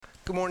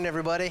Good morning,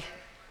 everybody.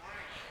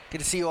 Good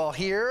to see you all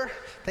here.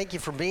 Thank you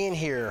for being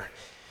here.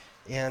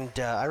 And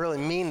I really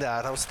mean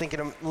that. I was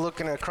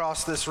looking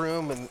across this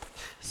room, and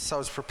so I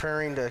was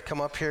preparing to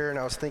come up here, and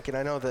I was thinking,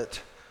 I know that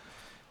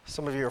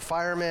some of you are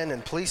firemen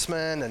and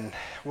policemen and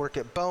work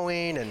at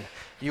Boeing, and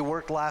you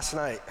worked last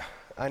night.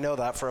 I know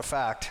that for a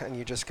fact, and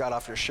you just got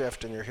off your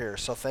shift and you're here.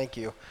 So thank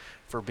you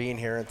for being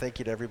here, and thank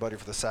you to everybody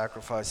for the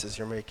sacrifices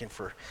you're making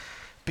for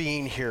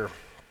being here.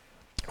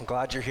 I'm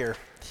glad you're here.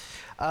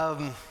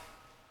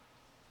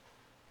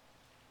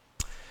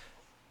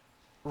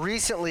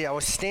 Recently, I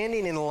was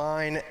standing in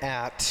line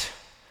at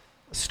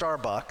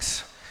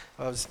Starbucks.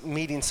 I was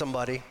meeting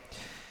somebody,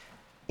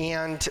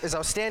 and as I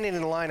was standing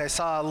in line, I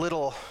saw a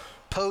little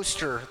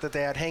poster that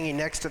they had hanging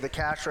next to the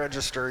cash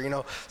register. You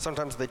know,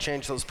 sometimes they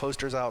change those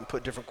posters out and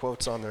put different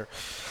quotes on there.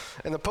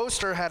 And the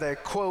poster had a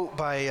quote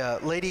by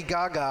Lady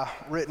Gaga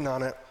written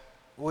on it,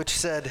 which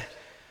said,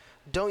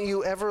 "Don't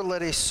you ever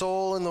let a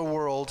soul in the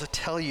world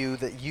tell you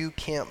that you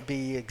can't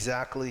be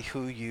exactly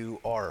who you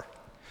are."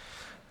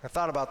 I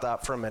thought about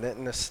that for a minute,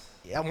 and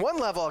on one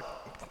level,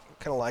 I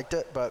kind of liked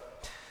it,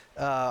 but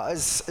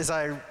as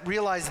I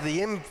realized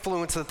the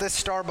influence that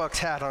this Starbucks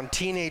had on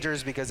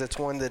teenagers, because it's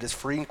one that is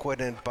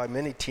frequented by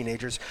many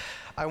teenagers,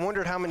 I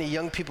wondered how many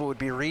young people would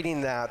be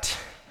reading that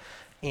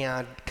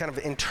and kind of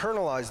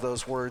internalize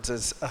those words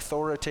as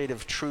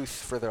authoritative truth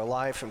for their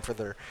life and for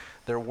their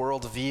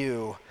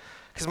worldview.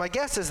 Because my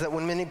guess is that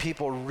when many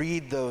people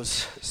read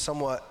those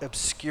somewhat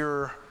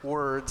obscure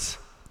words,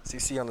 as you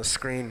see on the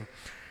screen,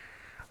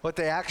 what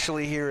they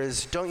actually hear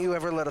is, don't you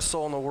ever let a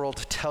soul in the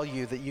world tell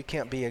you that you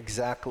can't be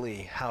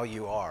exactly how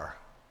you are.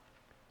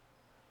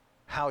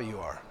 How you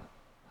are.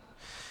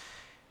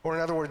 Or in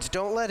other words,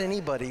 don't let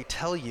anybody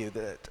tell you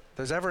that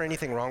there's ever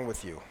anything wrong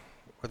with you,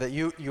 or that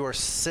you are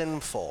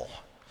sinful.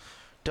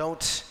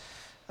 Don't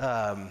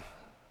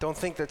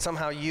think that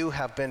somehow you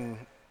have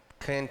been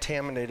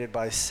contaminated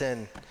by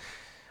sin.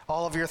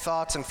 All of your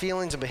thoughts and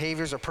feelings and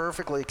behaviors are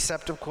perfectly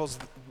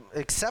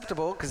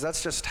acceptable because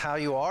that's just how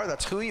you are,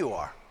 that's who you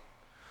are.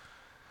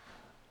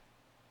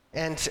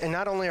 And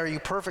not only are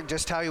you perfect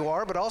just how you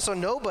are, but also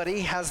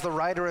nobody has the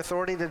right or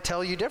authority to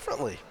tell you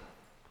differently.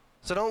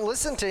 So don't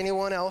listen to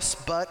anyone else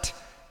but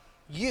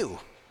you.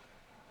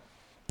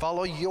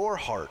 Follow your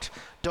heart.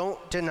 Don't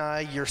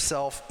deny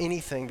yourself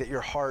anything that your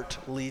heart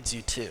leads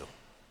you to.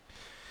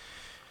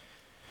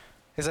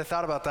 As I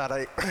thought about that,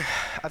 I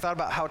thought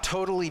about how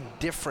totally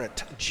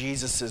different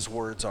Jesus'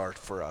 words are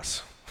for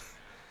us.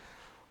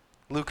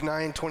 Luke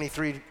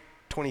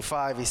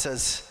 9:23-25,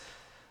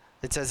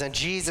 it says, "And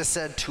Jesus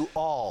said to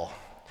all,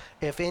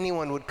 if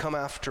anyone would come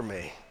after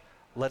me,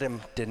 let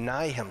him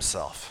deny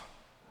himself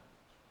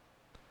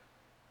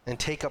and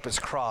take up his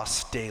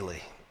cross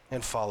daily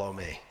and follow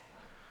me.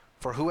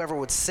 For whoever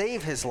would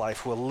save his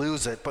life will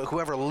lose it, but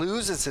whoever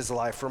loses his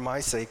life for my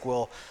sake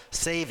will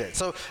save it."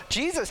 So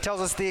Jesus tells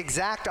us the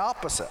exact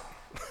opposite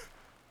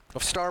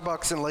of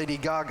Starbucks and Lady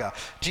Gaga.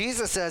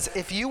 Jesus says,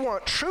 if you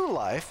want true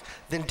life,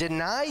 then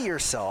deny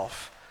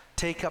yourself,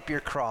 take up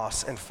your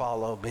cross, and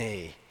follow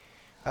me.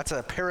 That's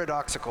a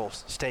paradoxical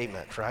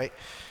statement, right?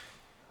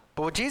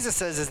 But what Jesus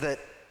says is that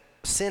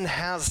sin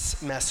has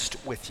messed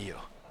with you.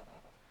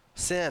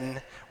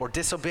 Sin, or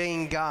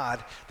disobeying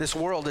God, this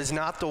world is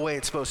not the way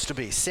it's supposed to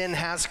be. Sin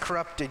has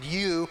corrupted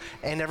you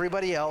and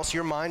everybody else,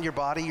 your mind, your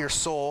body, your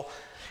soul,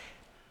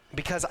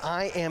 because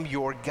I am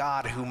your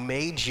God who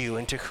made you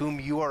and to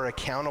whom you are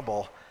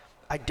accountable.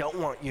 I don't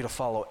want you to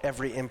follow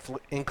every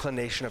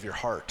inclination of your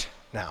heart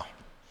now.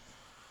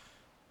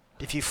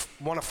 If you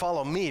want to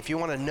follow me, if you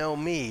want to know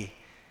me,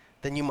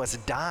 then you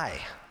must die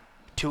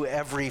to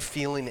every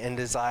feeling and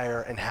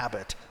desire and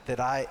habit that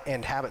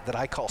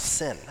I call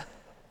sin.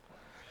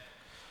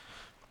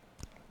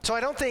 So I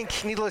don't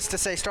think, needless to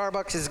say,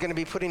 Starbucks is going to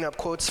be putting up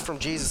quotes from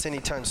Jesus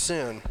anytime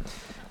soon,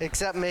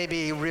 except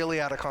maybe really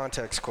out of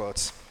context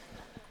quotes.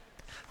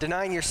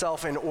 Denying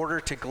yourself in order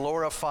to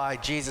glorify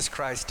Jesus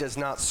Christ does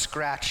not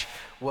scratch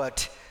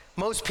what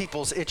most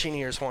people's itching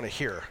ears want to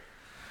hear.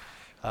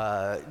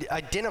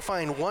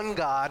 Identifying one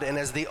God and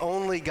as the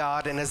only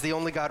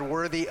God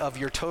worthy of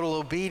your total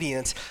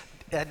obedience,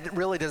 it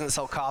really doesn't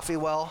sell coffee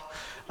well.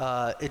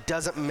 It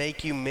doesn't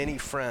make you many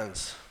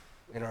friends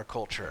in our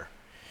culture.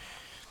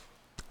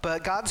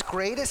 But God's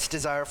greatest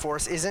desire for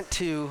us isn't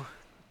to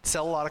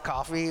sell a lot of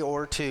coffee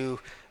or to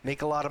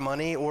make a lot of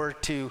money or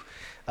to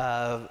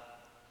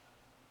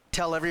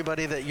tell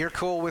everybody that you're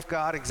cool with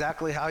God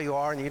exactly how you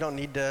are and you don't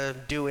need to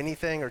do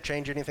anything or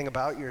change anything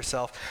about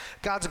yourself.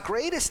 God's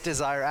greatest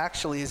desire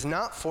actually is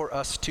not for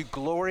us to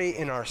glory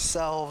in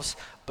ourselves,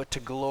 but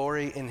to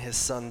glory in his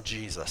son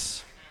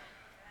Jesus.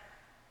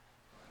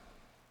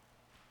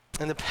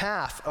 And the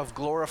path of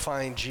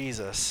glorifying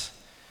Jesus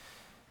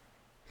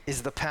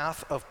is the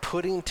path of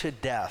putting to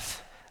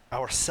death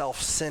our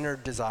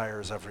self-centered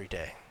desires every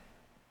day.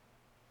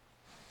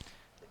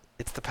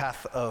 It's the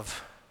path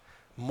of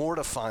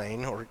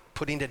mortifying or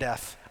putting to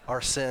death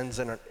our sins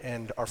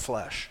and our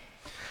flesh.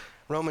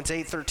 Romans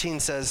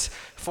 8:13 says,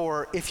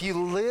 "For if you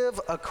live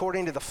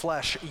according to the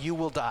flesh, you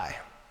will die.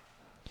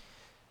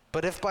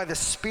 But if by the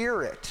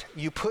Spirit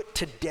you put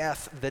to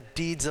death the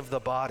deeds of the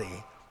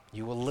body,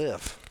 you will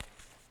live.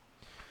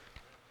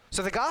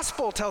 So the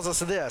gospel tells us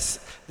this,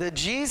 that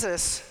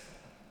Jesus,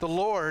 the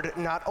Lord,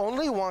 not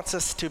only wants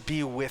us to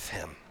be with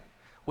him.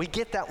 We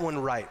get that one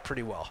right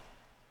pretty well.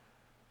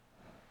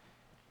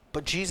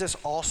 But Jesus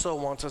also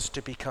wants us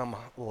to become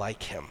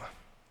like him.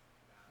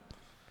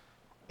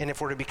 And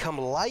if we're to become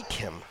like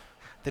him,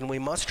 then we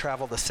must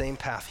travel the same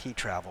path he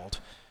traveled,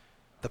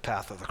 the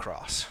path of the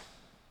cross.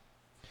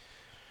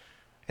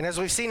 And as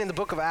we've seen in the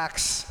book of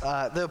Acts,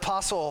 the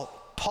apostle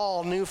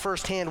Paul knew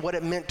firsthand what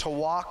it meant to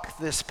walk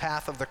this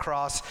path of the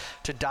cross,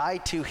 to die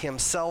to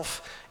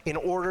himself in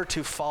order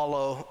to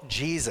follow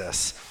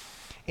Jesus.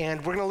 And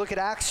we're going to look at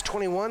Acts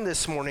 21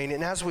 this morning.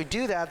 And as we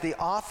do that, the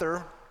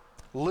author,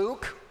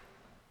 Luke,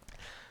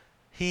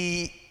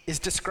 he is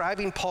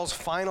describing Paul's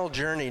final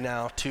journey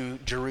now to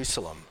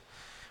Jerusalem,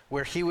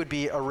 where he would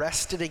be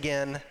arrested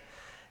again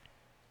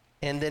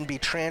and then be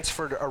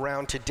transferred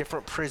around to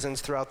different prisons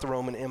throughout the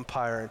Roman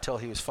Empire until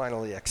he was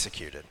finally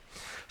executed.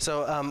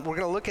 So we're going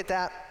to look at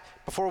that.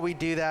 Before we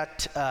do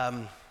that,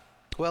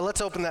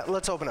 let's open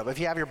up. If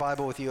you have your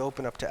Bible with you,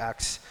 open up to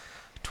Acts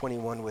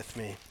 21 with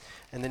me.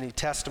 In the New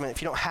Testament,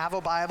 if you don't have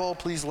a Bible,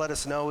 please let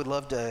us know. We'd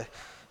love to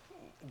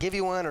give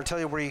you one or tell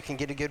you where you can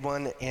get a good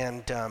one.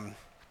 And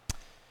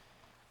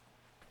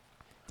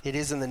it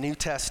is in the New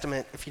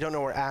Testament. If you don't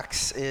know where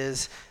Acts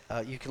is,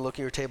 you can look at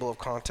your table of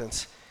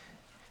contents.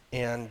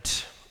 And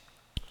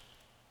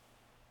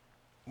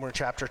we're in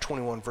chapter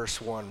 21, verse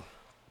 1.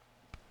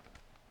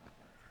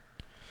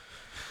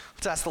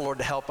 Let's ask the Lord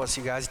to help us,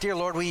 you guys. Dear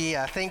Lord, we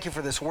thank you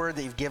for this word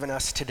that you've given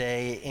us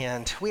today,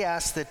 and we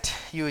ask that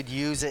you would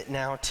use it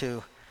now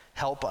to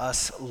help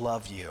us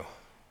love you.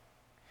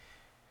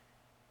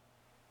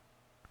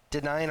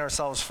 Denying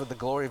ourselves for the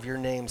glory of your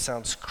name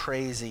sounds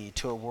crazy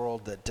to a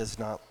world that does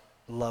not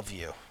love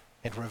you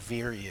and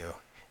revere you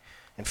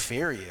and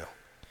fear you.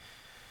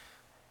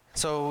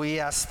 So we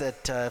ask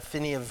that if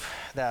any of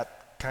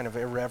that kind of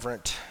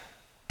irreverent,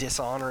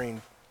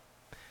 dishonoring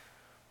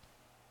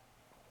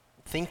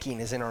thinking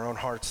is in our own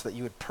hearts, that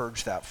you would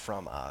purge that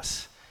from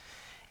us,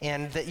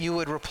 and that you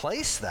would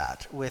replace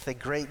that with a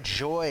great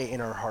joy in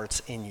our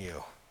hearts in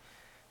you,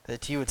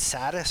 that you would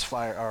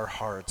satisfy our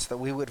hearts, that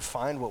we would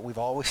find what we've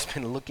always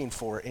been looking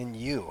for in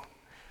you,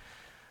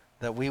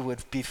 that we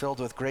would be filled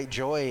with great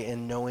joy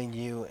in knowing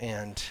you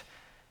and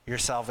your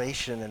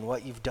salvation and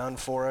what you've done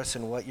for us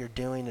and what you're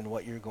doing and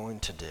what you're going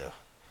to do.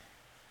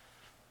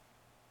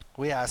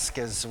 We ask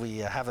as we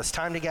have this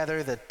time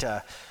together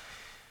that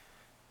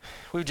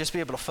we would just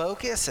be able to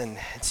focus and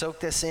soak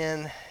this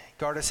in,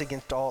 guard us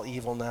against all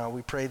evil now.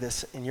 We pray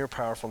this in your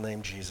powerful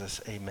name,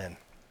 Jesus. Amen.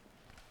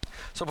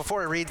 So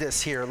before I read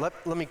this here,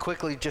 let me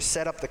quickly just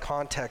set up the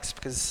context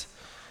because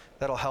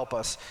that'll help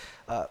us.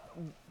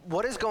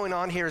 What is going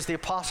on here is the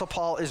Apostle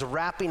Paul is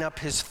wrapping up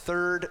his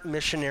third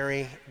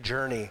missionary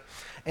journey.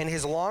 And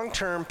his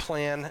long-term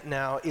plan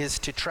now is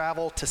to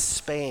travel to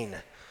Spain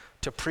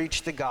to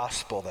preach the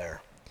gospel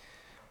there,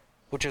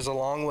 which is a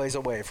long ways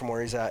away from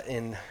where he's at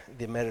in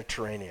the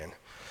Mediterranean.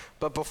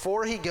 But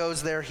before he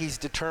goes there, he's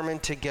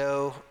determined to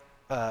go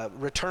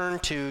return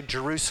to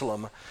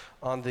Jerusalem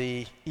on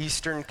the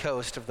eastern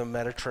coast of the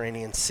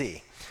Mediterranean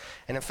Sea.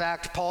 And in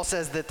fact, Paul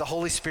says that the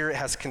Holy Spirit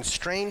has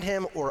constrained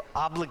him or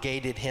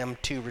obligated him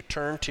to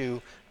return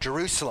to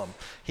Jerusalem.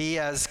 He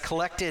has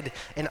collected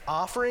an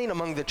offering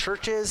among the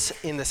churches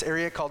in this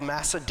area called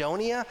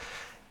Macedonia,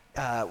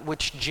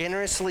 which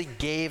generously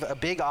gave a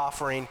big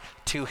offering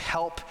to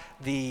help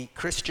the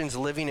Christians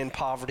living in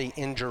poverty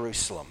in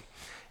Jerusalem.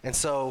 And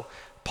so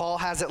Paul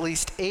has at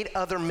least 8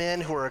 other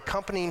men who are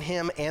accompanying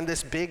him and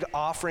this big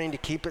offering to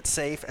keep it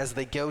safe as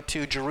they go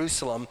to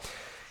Jerusalem.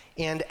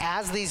 And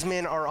as these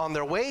men are on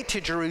their way to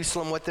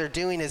Jerusalem, what they're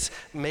doing is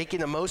making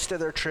the most of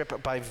their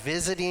trip by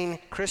visiting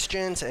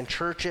Christians and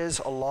churches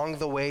along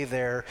the way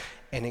there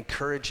and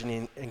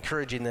encouraging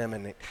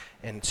them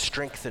and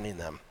strengthening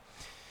them.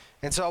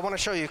 And so I want to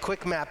show you a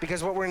quick map,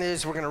 because what we're going to do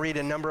is we're going to read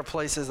a number of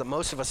places that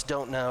most of us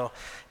don't know,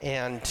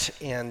 and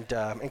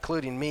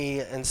including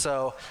me. And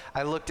so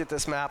I looked at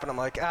this map and I'm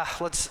like,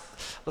 let's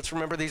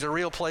remember these are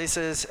real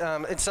places.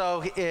 And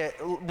so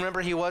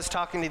remember, he was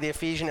talking to the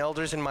Ephesian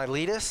elders in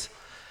Miletus.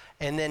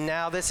 And then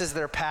now this is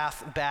their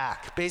path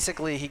back.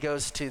 Basically, he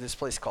goes to this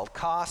place called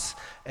Kos,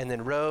 and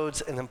then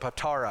Rhodes, and then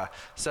Patara.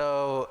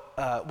 So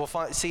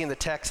we'll see in the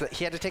text that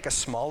he took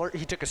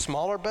a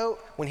smaller boat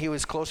when he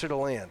was closer to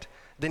land.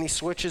 Then he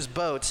switches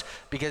boats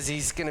because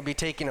he's going to be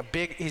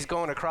he's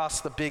going across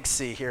the big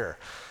sea here.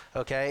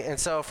 Okay, and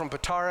so from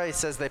Patara, it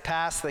says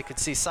they could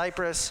see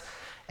Cyprus,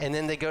 and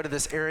then they go to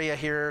this area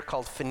here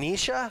called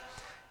Phoenicia,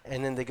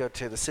 and then they go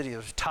to the city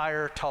of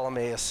Tyre,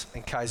 Ptolemais,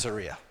 and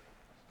Caesarea.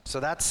 So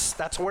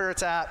that's where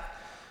it's at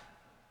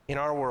in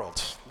our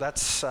world.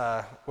 That's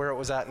where it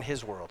was at in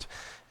his world.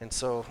 And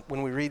so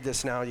when we read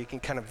this now, you can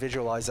kind of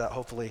visualize that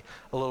hopefully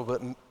a little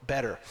bit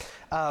better.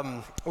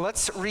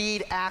 Let's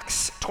read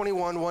Acts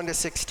 21,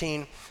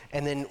 1-16,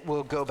 and then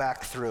we'll go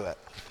back through it.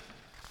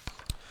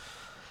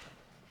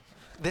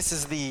 This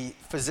is the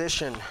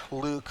physician,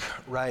 Luke,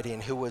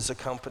 writing, who was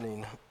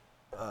accompanying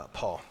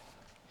Paul.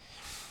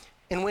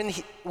 And when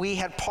we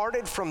had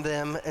parted from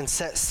them and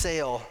set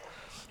sail,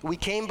 we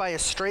came by a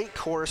straight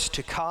course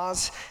to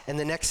Kos, and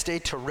the next day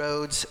to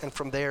Rhodes, and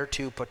from there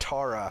to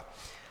Patara.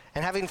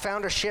 And having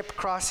found a ship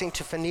crossing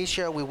to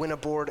Phoenicia, we went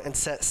aboard and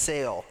set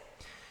sail.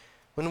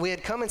 When we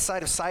had come in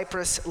sight of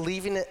Cyprus,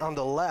 leaving it on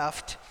the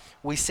left,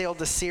 we sailed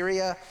to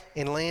Syria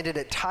and landed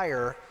at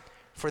Tyre,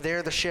 for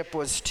there the ship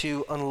was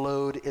to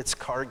unload its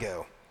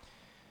cargo.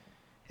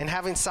 And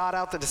having sought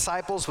out the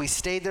disciples, we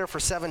stayed there for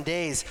 7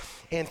 days,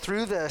 and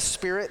through the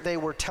Spirit they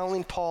were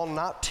telling Paul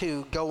not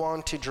to go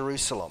on to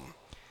Jerusalem.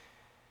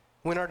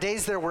 When our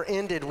days there were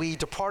ended, we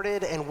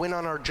departed and went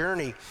on our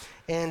journey,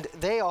 and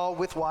they all,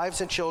 with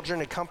wives and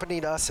children,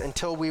 accompanied us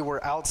until we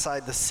were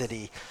outside the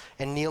city.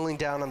 And kneeling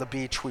down on the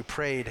beach, we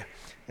prayed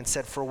and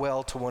said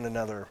farewell to one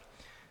another.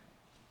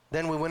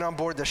 Then we went on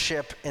board the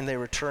ship, and they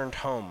returned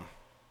home.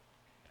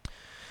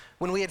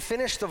 When we had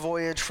finished the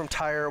voyage from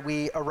Tyre,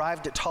 we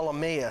arrived at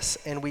Ptolemais,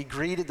 and we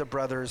greeted the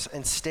brothers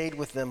and stayed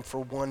with them for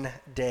 1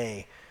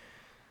 day.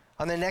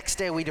 On the next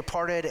day, we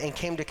departed and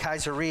came to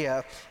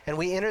Caesarea, and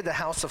we entered the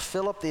house of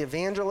Philip the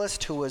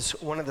evangelist, who was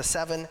one of the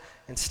 7,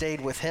 and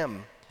stayed with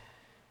him.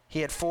 He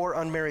had 4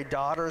 unmarried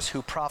daughters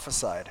who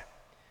prophesied.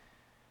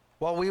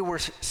 While we were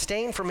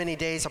staying for many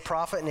days, a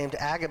prophet named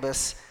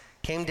Agabus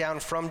came down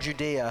from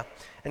Judea,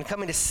 and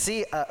coming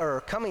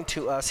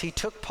to us, he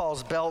took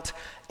Paul's belt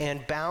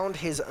and bound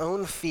his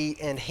own feet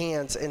and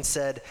hands and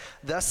said,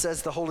 "Thus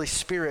says the Holy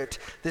Spirit,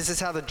 this is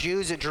how the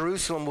Jews at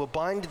Jerusalem will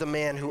bind the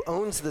man who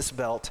owns this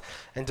belt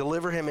and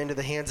deliver him into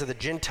the hands of the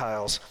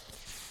Gentiles."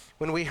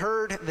 When we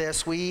heard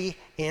this, we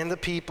and the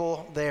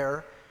people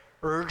there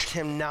urged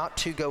him not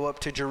to go up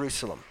to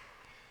Jerusalem.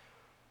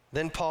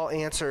 Then Paul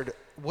answered,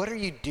 "What are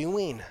you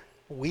doing,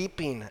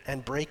 weeping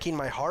and breaking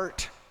my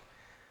heart?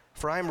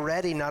 For I am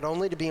ready not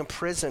only to be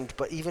imprisoned,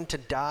 but even to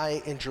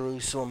die in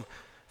Jerusalem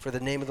for the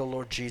name of the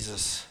Lord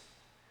Jesus."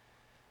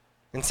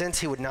 And since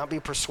he would not be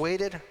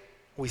persuaded,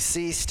 we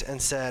ceased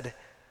and said,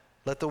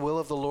 "Let the will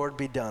of the Lord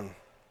be done."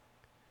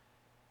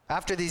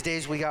 After these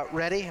days we got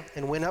ready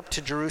and went up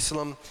to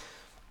Jerusalem,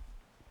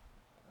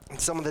 and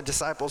some of the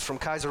disciples from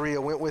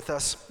Caesarea went with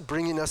us,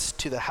 bringing us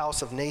to the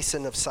house of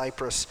Mnason of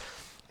Cyprus,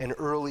 an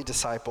early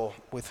disciple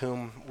with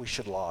whom we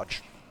should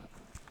lodge.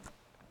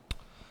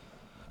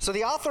 So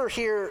the author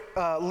here,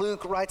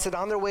 Luke, writes that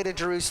on their way to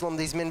Jerusalem,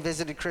 these men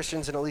visited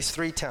Christians in at least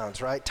 3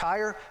 towns, right?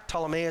 Tyre,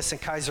 Ptolemais,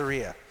 and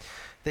Caesarea.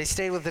 They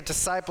stayed with the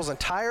disciples in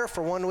Tyre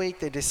for 1 week.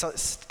 They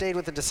stayed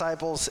with the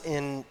disciples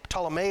in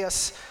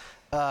Ptolemais.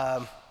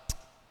 Real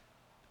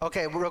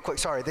quick,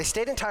 sorry. They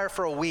stayed in Tyre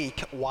for a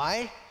week.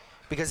 Why?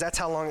 Because that's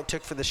how long it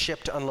took for the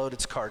ship to unload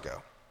its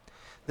cargo.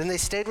 Then they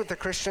stayed with the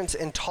Christians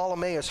in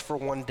Ptolemais for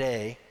 1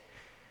 day.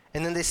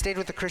 And then they stayed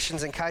with the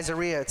Christians in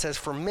Caesarea, it says,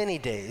 for many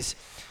days.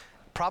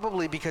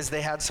 Probably because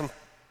they had some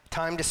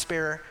time to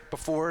spare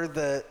before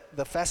the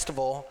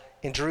festival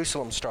in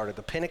Jerusalem started,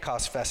 the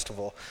Pentecost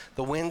festival.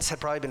 The winds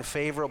had probably been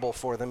favorable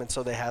for them, and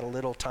so they had a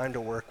little time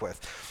to work with.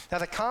 Now,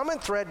 the common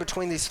thread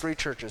between these 3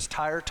 churches,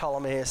 Tyre,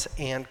 Ptolemais,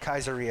 and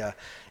Caesarea,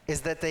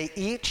 is that they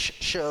each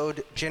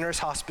showed generous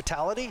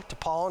hospitality to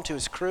Paul and to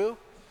his crew.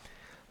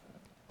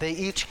 They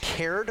each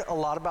cared a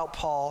lot about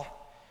Paul,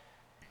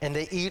 and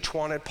they each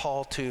wanted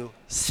Paul to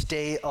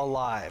stay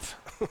alive.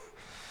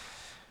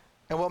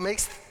 And what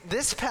makes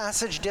this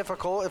passage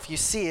difficult, if you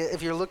see it,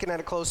 if you're looking at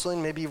it closely,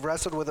 and maybe you've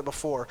wrestled with it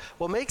before,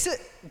 what makes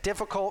it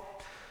difficult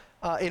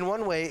in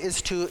one way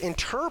is to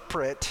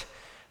interpret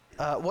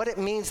what it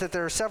means that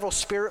there are several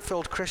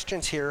Spirit-filled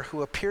Christians here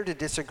who appear to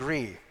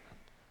disagree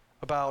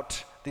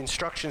about the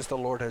instructions the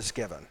Lord has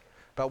given,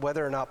 about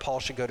whether or not Paul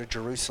should go to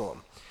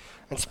Jerusalem.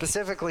 And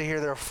specifically here,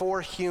 there are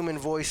 4 human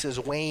voices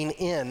weighing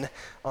in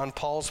on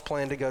Paul's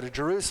plan to go to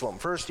Jerusalem.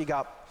 First, you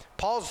got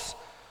Paul's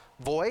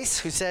voice,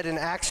 who said in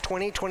Acts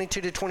 20,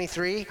 22 to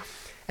 23,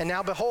 "And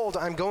now behold,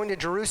 I'm going to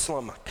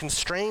Jerusalem,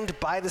 constrained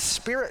by the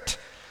Spirit,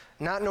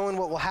 not knowing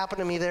what will happen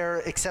to me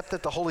there, except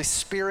that the Holy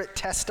Spirit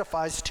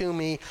testifies to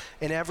me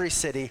in every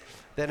city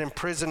that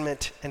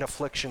imprisonment and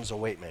afflictions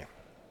await me."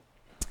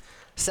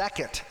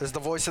 Second is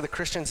the voice of the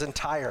Christians in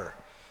Tyre.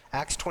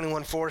 Acts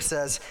 21:4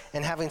 says,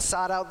 "And having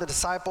sought out the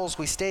disciples,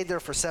 we stayed there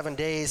for 7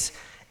 days,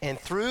 and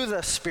through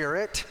the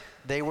Spirit,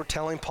 they were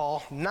telling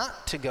Paul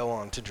not to go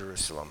on to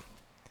Jerusalem."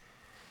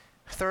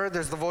 Third,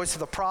 there's the voice of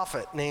the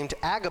prophet named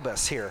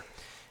Agabus here.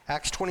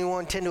 Acts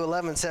 21, 10 to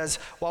 11 says,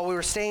 "While we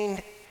were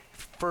staying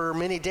for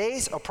many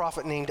days, a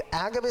prophet named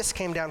Agabus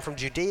came down from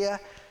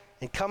Judea,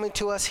 and coming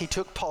to us, he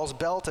took Paul's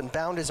belt and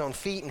bound his own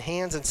feet and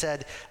hands and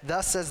said,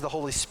 'Thus says the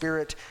Holy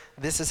Spirit,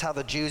 this is how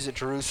the Jews at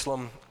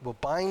Jerusalem will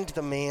bind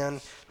the man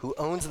who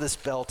owns this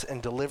belt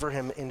and deliver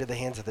him into the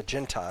hands of the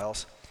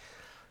Gentiles.'"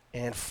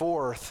 And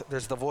fourth,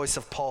 there's the voice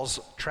of Paul's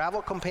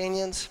travel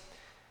companions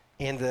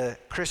and the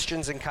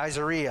Christians in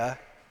Caesarea.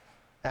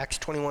 Acts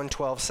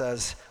 21:12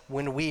 says,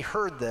 "When we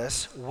heard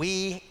this,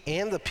 we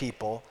and the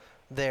people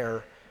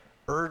there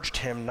urged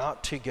him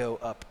not to go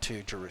up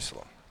to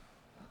Jerusalem."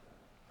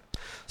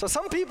 So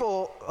some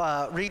people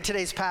read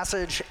today's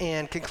passage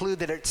and conclude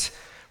that it's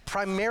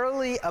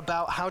primarily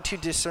about how to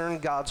discern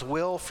God's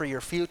will for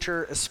your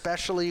future,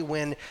 especially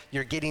when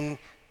you're getting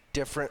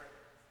different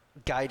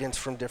guidance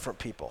from different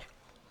people.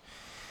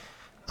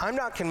 I'm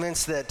not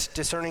convinced that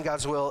discerning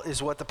God's will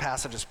is what the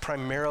passage is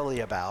primarily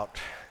about.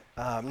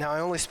 Now,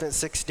 I only spent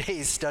 6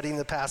 days studying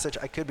the passage.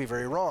 I could be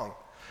very wrong.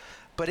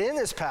 But in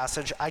this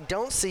passage, I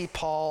don't see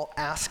Paul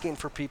asking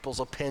for people's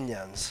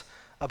opinions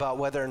about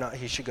whether or not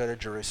he should go to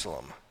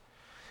Jerusalem.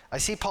 I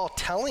see Paul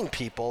telling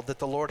people that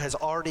the Lord has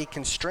already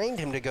constrained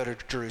him to go to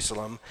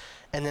Jerusalem,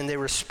 and then they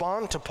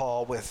respond to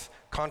Paul with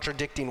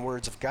contradicting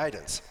words of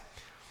guidance.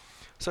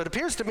 So it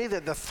appears to me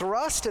that the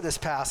thrust of this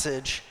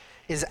passage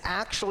is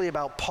actually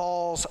about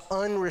Paul's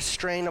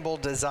unrestrainable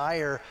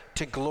desire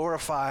to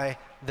glorify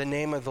the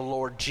name of the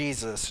Lord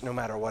Jesus, no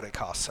matter what it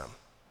costs him.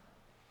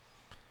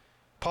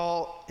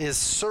 Paul is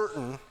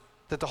certain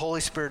that the Holy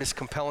Spirit is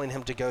compelling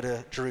him to go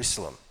to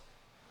Jerusalem.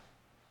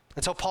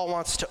 And so Paul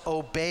wants to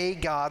obey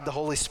God, the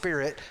Holy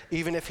Spirit,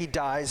 even if he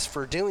dies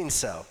for doing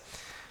so.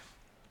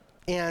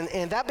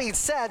 And that being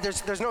said,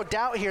 there's no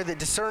doubt here that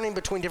discerning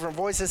between different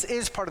voices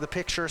is part of the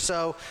picture.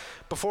 So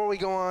before we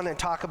go on and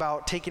talk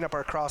about taking up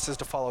our crosses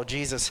to follow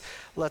Jesus,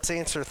 let's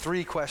answer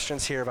 3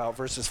 questions here about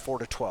verses 4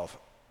 to 12.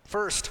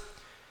 First,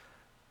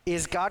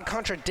 is God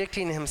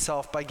contradicting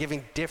himself by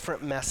giving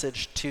different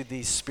message to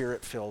these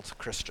Spirit-filled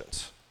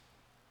Christians?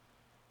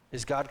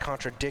 Is God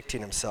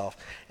contradicting himself?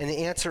 And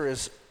the answer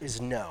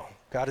is no.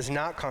 God is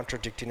not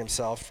contradicting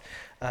himself.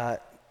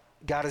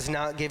 God is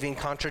not giving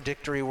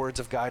contradictory words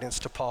of guidance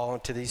to Paul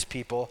and to these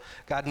people.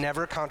 God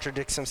never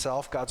contradicts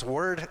himself. God's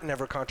word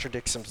never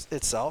contradicts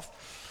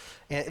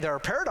itself. And there are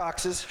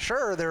paradoxes,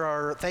 sure. There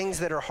are things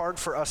that are hard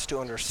for us to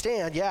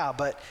understand, yeah,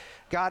 but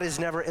God is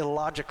never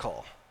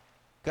illogical.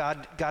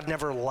 God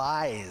never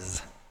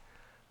lies.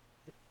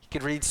 You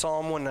could read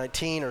Psalm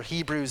 119 or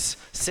Hebrews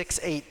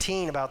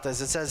 6:18 about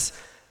this. It says,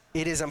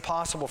 it is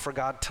impossible for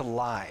God to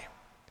lie.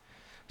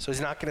 So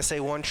he's not going to say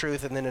one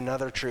truth and then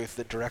another truth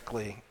that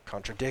directly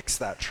contradicts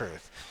that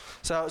truth.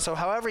 So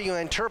however you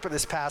interpret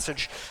this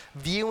passage,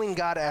 viewing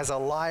God as a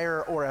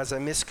liar or as a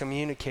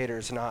miscommunicator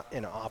is not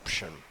an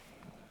option.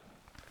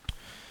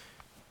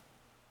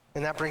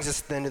 And that brings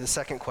us then to the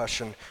second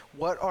question.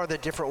 What are the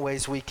different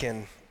ways we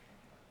can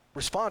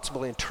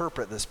responsibly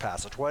interpret this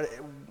passage?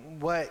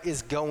 What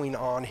is going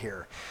on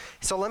here?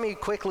 So let me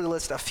quickly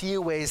list a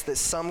few ways that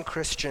some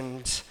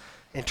Christians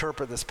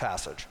interpret this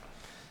passage.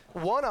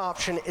 One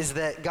option is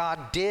that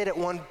God did at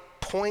one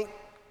point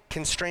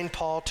constrain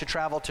Paul to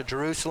travel to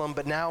Jerusalem,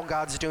 but now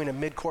God's doing a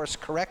mid-course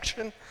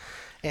correction,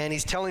 and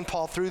he's telling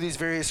Paul through these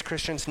various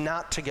Christians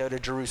not to go to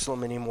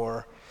Jerusalem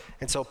anymore.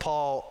 And so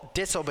Paul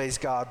disobeys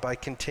God by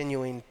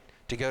continuing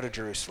to go to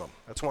Jerusalem.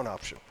 That's one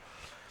option.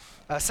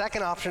 A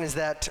second option is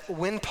that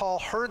when Paul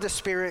heard the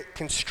Spirit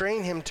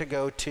constrain him to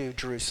go to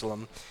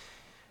Jerusalem,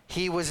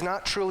 he was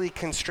not truly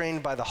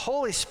constrained by the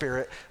Holy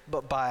Spirit,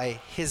 but by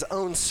his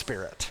own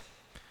spirit.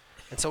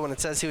 And so when it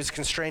says he was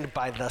constrained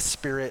by the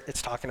Spirit,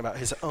 it's talking about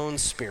his own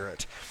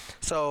spirit.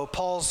 So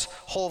Paul's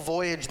whole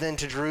voyage then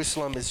to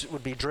Jerusalem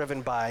would be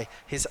driven by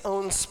his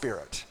own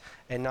spirit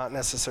and not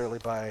necessarily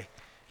by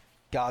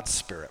God's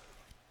Spirit.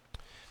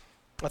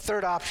 A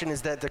third option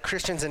is that the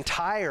Christians in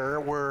Tyre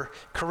were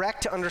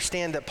correct to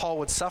understand that Paul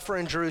would suffer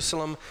in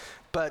Jerusalem,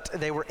 but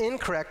they were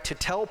incorrect to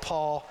tell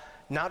Paul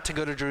not to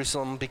go to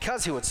Jerusalem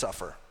because he would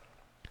suffer.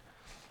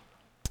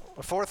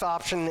 A fourth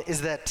option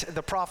is that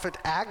the prophet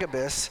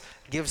Agabus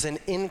gives an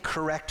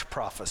incorrect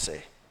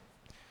prophecy.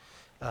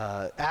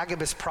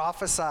 Agabus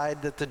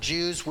prophesied that the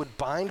Jews would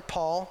bind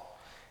Paul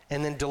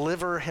and then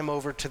deliver him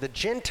over to the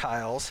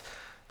Gentiles,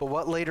 but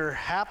what later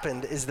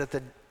happened is that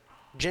the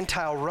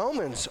Gentile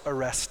Romans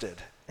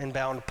arrested and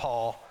bound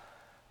Paul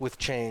with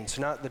chains,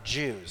 not the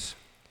Jews.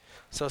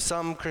 So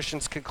some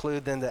Christians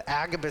conclude then that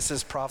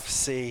Agabus's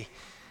prophecy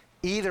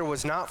either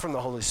was not from the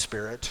Holy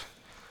Spirit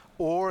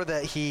or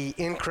that he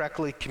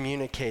incorrectly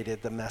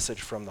communicated the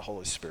message from the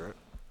Holy Spirit.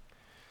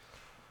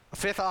 A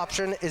fifth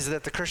option is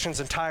that the Christians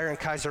in Tyre and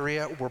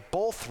Caesarea were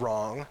both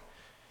wrong,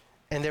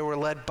 and they were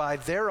led by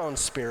their own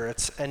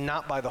spirits and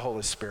not by the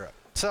Holy Spirit.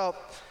 So,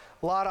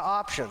 a lot of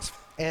options.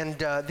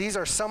 And these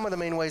are some of the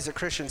main ways that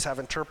Christians have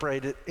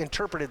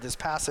interpreted this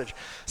passage.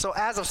 So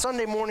as of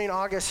Sunday morning,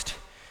 August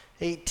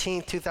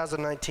 18th,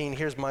 2019,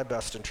 here's my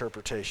best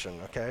interpretation,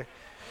 okay?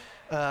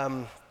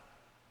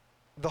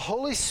 The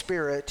Holy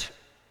Spirit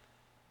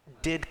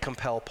did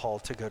compel Paul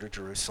to go to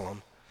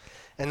Jerusalem,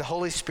 and the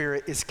Holy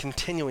Spirit is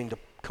continuing to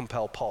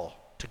compel Paul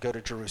to go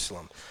to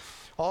Jerusalem.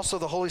 Also,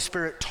 the Holy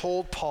Spirit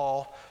told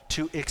Paul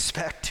to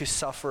expect to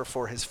suffer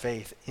for his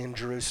faith in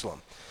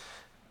Jerusalem.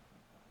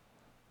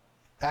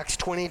 Acts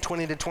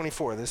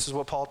 20:20-24, this is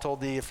what Paul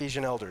told the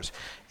Ephesian elders.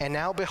 And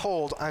now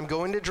behold, I'm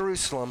going to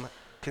Jerusalem,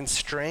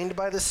 constrained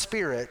by the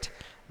Spirit,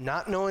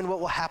 not knowing what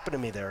will happen to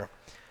me there,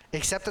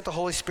 except that the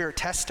Holy Spirit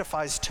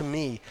testifies to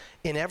me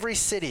in every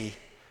city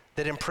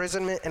that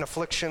imprisonment and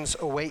afflictions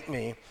await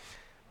me.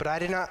 But I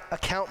did not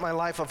account my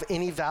life of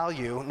any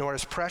value, nor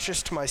as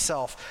precious to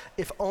myself,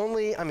 if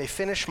only I may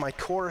finish my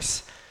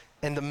course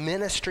and the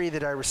ministry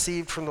that I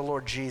received from the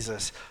Lord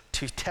Jesus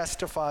to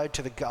testify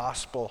to the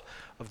gospel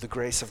of the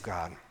grace of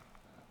God.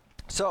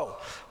 So,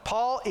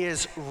 Paul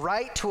is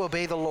right to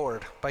obey the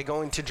Lord by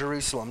going to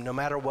Jerusalem, no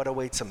matter what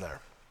awaits him there.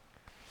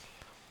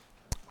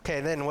 Okay,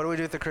 then what do we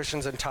do with the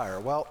Christians in Tyre?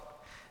 Well,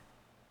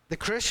 the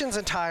Christians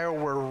in Tyre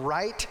were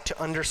right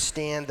to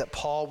understand that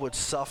Paul would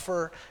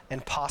suffer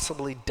and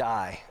possibly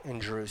die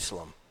in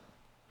Jerusalem.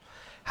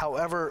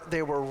 However,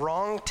 they were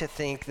wrong to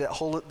think that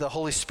the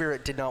Holy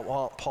Spirit did not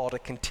want Paul to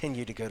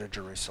continue to go to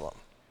Jerusalem.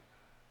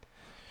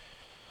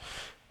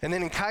 And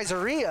then in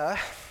Caesarea,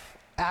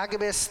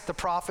 Agabus the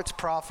prophet's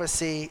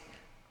prophecy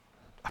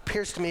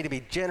appears to me to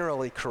be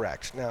generally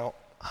correct. Now,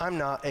 I'm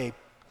not a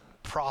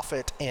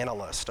prophet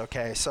analyst,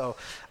 okay? So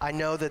I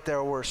know that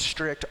there were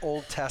strict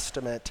Old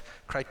Testament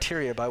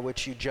criteria by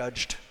which you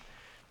judged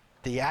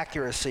the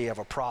accuracy of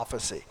a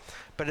prophecy.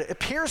 But it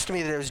appears to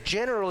me that it was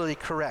generally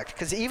correct,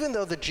 because even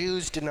though the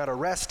Jews did not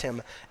arrest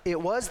him, it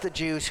was the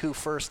Jews who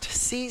first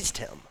seized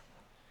him.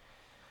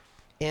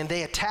 And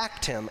they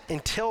attacked him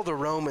until the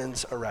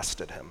Romans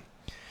arrested him.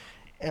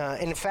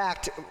 In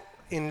fact,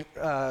 in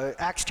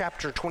Acts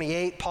chapter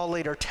 28, Paul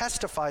later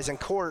testifies in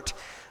court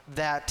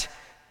that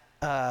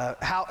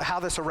how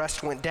this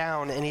arrest went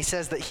down, and he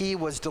says that he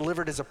was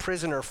delivered as a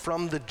prisoner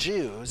from the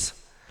Jews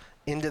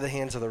into the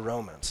hands of the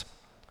Romans.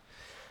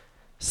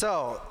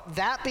 So,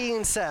 that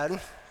being said,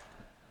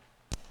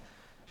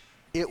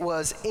 it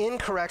was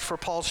incorrect for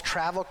Paul's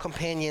travel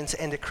companions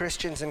and the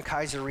Christians in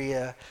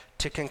Caesarea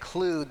to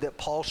conclude that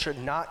Paul should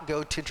not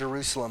go to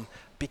Jerusalem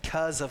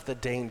because of the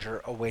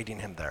danger awaiting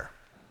him there.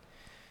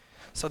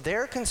 So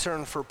their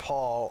concern for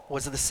Paul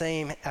was the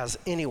same as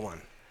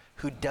anyone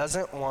who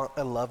doesn't want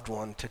a loved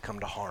one to come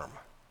to harm.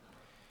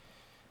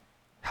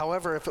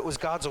 However, if it was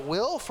God's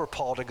will for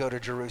Paul to go to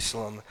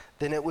Jerusalem,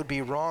 then it would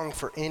be wrong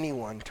for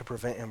anyone to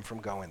prevent him from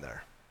going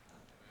there.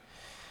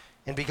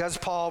 And because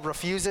Paul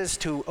refuses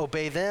to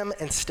obey them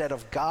instead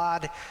of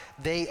God,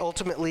 they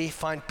ultimately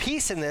find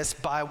peace in this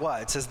by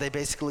what? It says they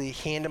basically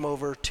hand him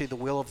over to the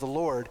will of the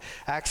Lord.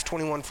 Acts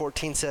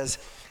 21:14 says,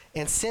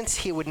 "And since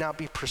he would not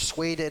be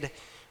persuaded,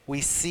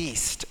 we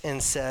ceased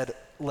and said,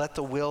 'Let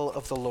the will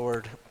of the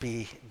Lord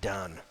be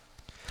done.'"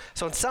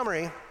 So in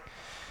summary,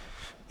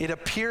 it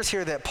appears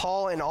here that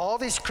Paul and all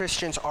these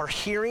Christians are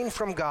hearing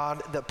from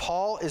God that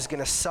Paul is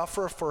going to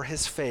suffer for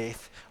his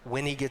faith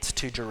when he gets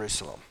to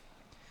Jerusalem.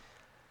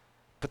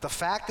 But the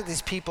fact that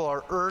these people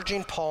are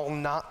urging Paul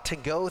not to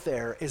go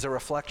there is a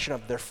reflection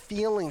of their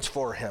feelings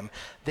for him.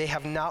 They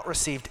have not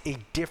received a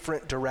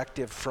different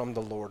directive from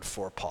the Lord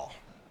for Paul.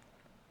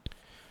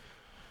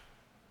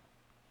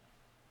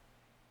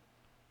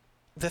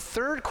 The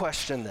third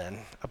question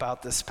then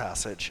about this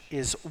passage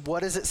is,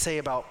 what does it say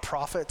about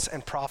prophets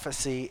and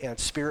prophecy and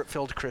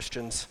spirit-filled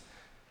Christians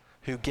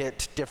who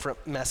get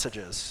different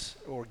messages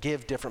or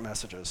give different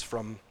messages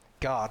from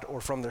God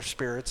or from their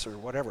spirits or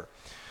whatever?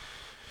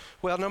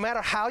 Well, no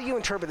matter how you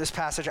interpret this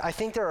passage, I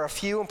think there are a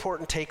few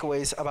important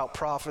takeaways about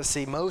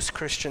prophecy most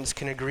Christians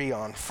can agree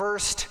on.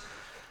 First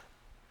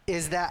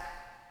is that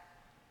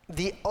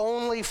the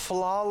only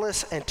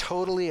flawless and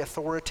totally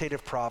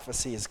authoritative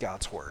prophecy is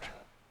God's word.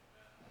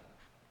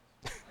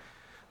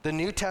 The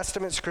New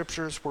Testament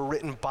scriptures were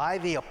written by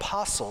the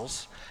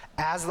apostles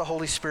as the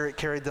Holy Spirit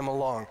carried them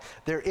along.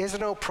 There is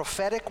no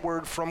prophetic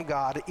word from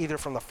God, either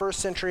from the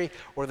first century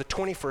or the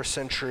 21st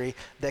century,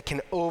 that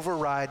can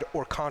override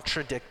or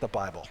contradict the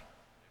Bible.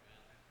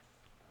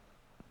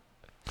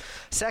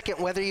 Second,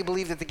 whether you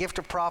believe that the gift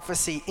of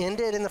prophecy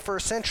ended in the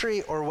first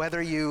century or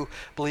whether you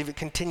believe it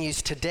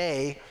continues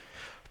today,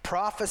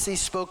 prophecies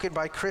spoken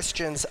by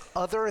Christians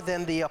other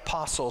than the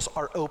apostles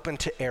are open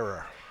to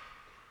error.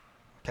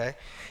 Okay?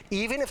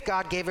 Even if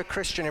God gave a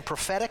Christian a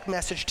prophetic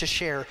message to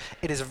share,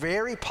 it is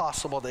very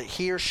possible that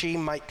he or she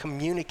might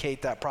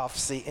communicate that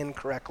prophecy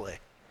incorrectly.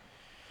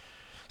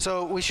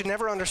 So we should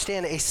never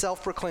understand a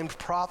self-proclaimed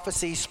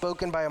prophecy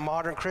spoken by a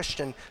modern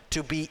Christian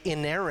to be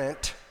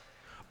inerrant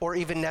or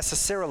even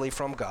necessarily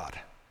from God.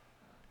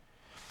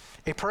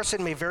 A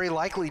person may very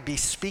likely be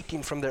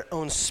speaking from their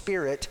own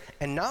spirit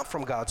and not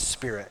from God's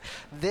Spirit.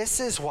 This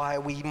is why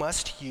we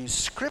must use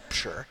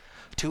Scripture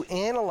to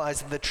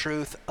analyze the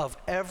truth of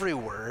every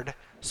word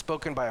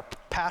spoken by a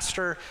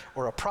pastor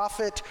or a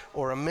prophet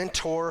or a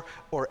mentor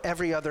or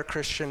every other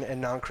Christian and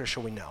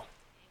non-Christian we know.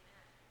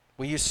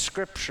 We use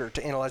Scripture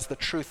to analyze the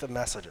truth of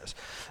messages.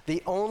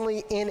 The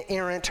only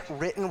inerrant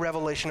written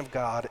revelation of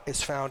God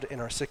is found in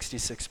our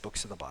 66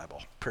 books of the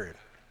Bible, period.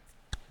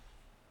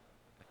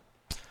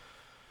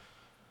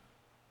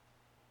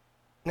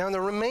 Now, in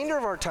the remainder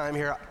of our time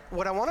here,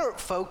 what I want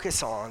to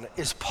focus on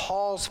is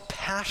Paul's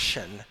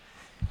passion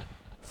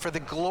for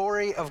the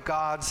glory of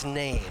God's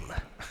name.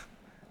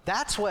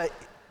 That's what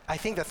I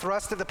think the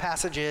thrust of the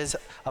passage is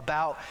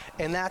about,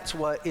 and that's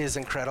what is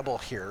incredible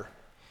here.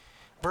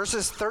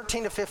 Verses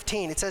 13 to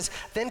 15, it says,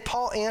 "Then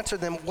Paul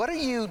answered them, 'What are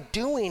you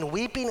doing,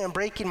 weeping and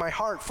breaking my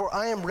heart? For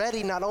I am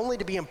ready not only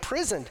to be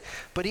imprisoned,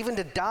 but even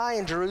to die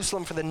in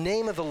Jerusalem for the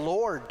name of the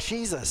Lord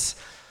Jesus.'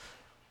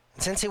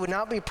 And since he would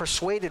not be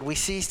persuaded, we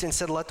ceased and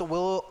said, 'Let the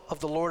will of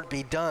the Lord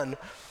be done.'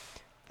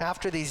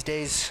 After these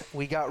days,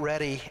 we got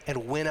ready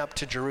and went up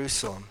to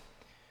Jerusalem.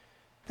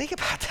 Think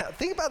about that.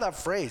 Think about that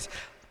phrase.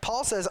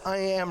 Paul says, I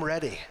am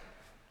ready.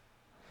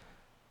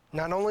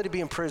 Not only to be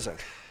imprisoned,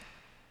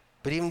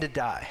 but even to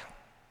die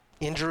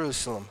in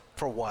Jerusalem.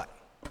 For what?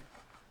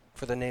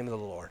 For the name of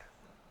the Lord.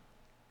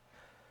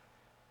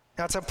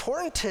 Now, it's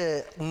important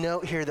to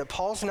note here that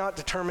Paul's not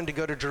determined to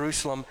go to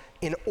Jerusalem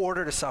in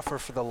order to suffer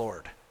for the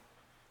Lord.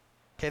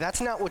 Okay, that's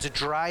not what's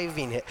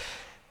driving it.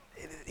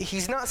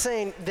 He's not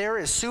saying there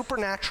is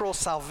supernatural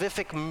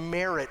salvific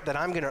merit that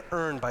I'm going to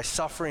earn by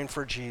suffering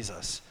for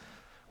Jesus.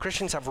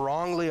 Christians have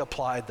wrongly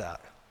applied that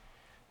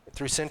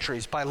through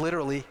centuries by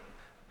literally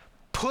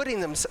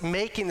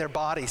making their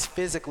bodies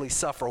physically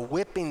suffer,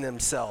 whipping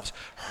themselves,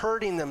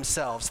 hurting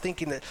themselves,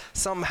 thinking that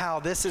somehow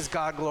this is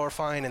God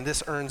glorifying and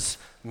this earns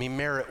me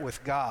merit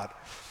with God.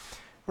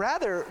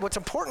 Rather, what's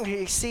important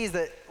here, you see, is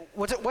that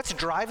what's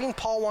driving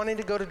Paul wanting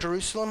to go to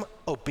Jerusalem?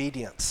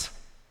 Obedience.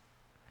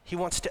 He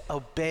wants to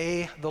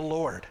obey the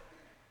Lord.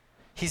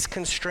 He's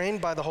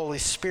constrained by the Holy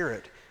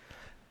Spirit.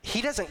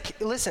 He doesn't,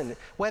 listen,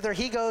 whether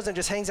he goes and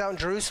just hangs out in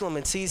Jerusalem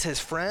and sees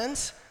his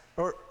friends,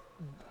 or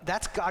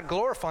that's God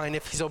glorifying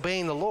if he's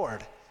obeying the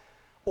Lord.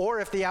 Or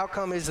if the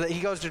outcome is that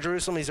he goes to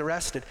Jerusalem, he's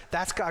arrested,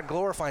 that's God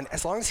glorifying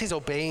as long as he's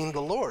obeying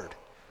the Lord.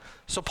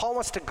 So Paul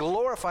wants to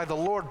glorify the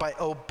Lord by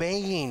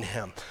obeying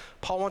him.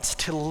 Paul wants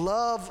to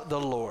love the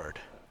Lord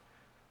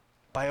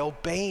by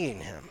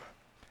obeying him.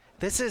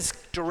 This is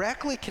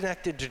directly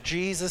connected to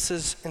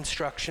Jesus'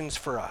 instructions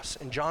for us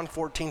in John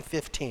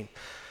 14:15,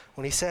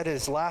 when he said at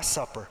his Last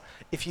Supper,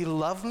 if you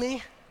love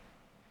me,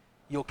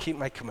 you'll keep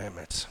my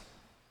commandments.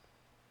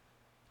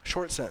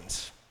 Short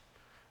sentence.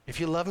 If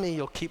you love me,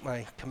 you'll keep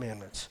my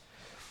commandments.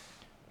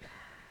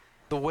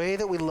 The way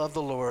that we love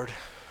the Lord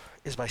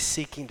is by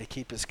seeking to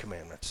keep his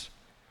commandments.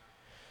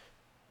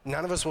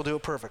 None of us will do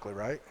it perfectly,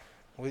 right?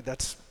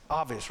 That's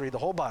obvious. Read the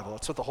whole Bible.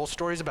 That's what the whole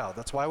story is about.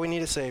 That's why we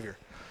need a Savior.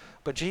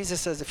 But Jesus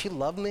says, if you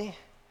love me,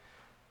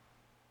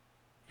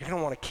 you're going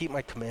to want to keep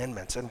my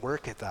commandments and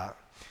work at that.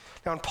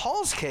 Now, in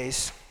Paul's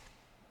case,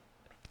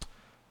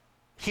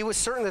 he was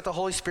certain that the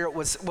Holy Spirit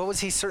was, what was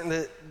he certain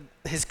that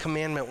his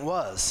commandment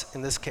was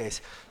in this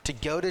case? To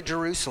go to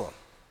Jerusalem,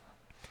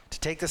 to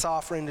take this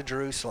offering to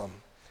Jerusalem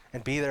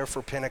and be there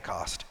for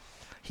Pentecost.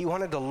 He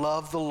wanted to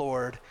love the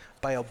Lord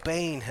by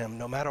obeying him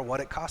no matter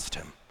what it cost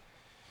him.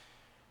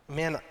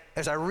 Man,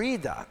 as I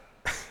read that,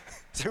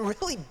 as I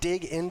really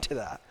dig into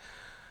that,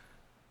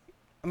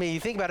 I mean,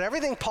 you think about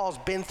everything Paul's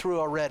been through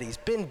already. He's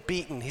been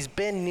beaten. He's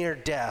been near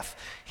death.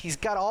 He's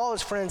got all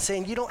his friends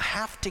saying, you don't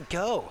have to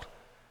go.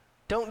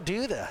 Don't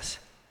do this.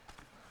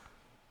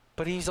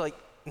 But he's like,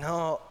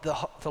 no,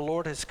 the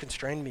Lord has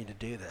constrained me to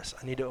do this.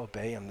 I need to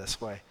obey him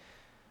this way.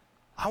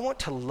 I want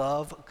to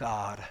love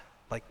God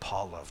like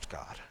Paul loved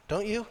God.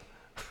 Don't you?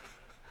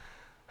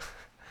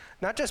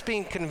 Not just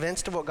being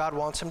convinced of what God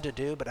wants him to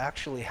do, but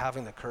actually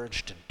having the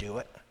courage to do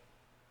it.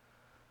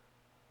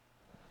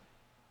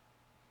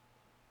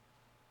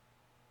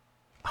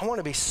 I want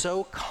to be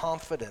so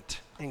confident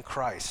in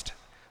Christ.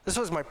 This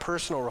was my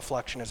personal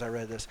reflection as I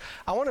read this.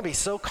 I want to be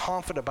so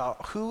confident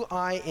about who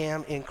I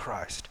am in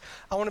Christ.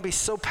 I want to be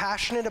so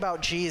passionate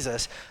about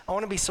Jesus. I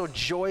want to be so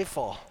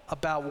joyful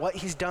about what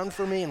he's done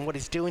for me and what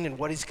he's doing and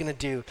what he's going to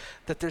do,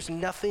 that there's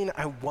nothing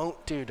I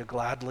won't do to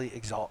gladly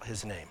exalt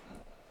his name.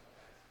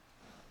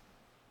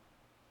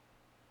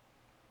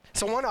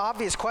 So one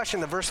obvious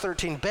question that verse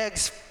 13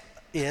 begs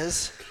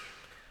is,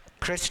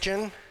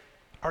 Christian,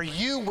 are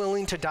you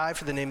willing to die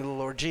for the name of the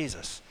Lord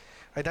Jesus?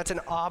 Right, that's an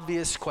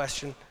obvious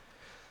question.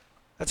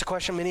 That's a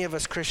question many of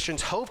us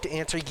Christians hope to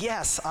answer.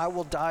 Yes, I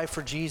will die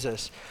for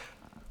Jesus.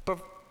 But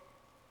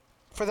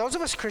for those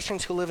of us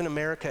Christians who live in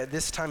America at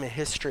this time in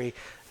history,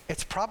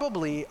 it's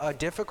probably a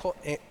difficult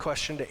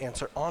question to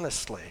answer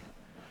honestly.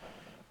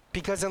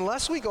 Because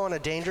unless we go on a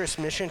dangerous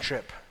mission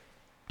trip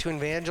to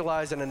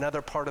evangelize in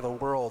another part of the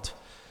world,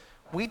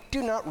 we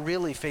do not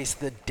really face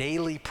the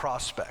daily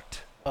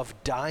prospect of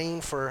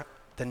dying for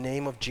the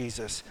name of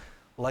Jesus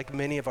like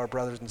many of our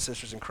brothers and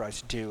sisters in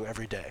Christ do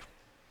every day.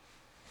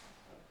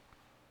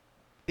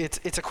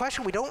 It's a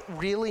question we don't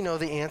really know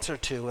the answer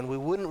to, and we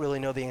wouldn't really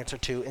know the answer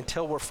to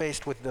until we're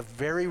faced with the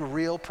very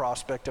real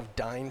prospect of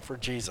dying for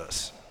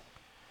Jesus.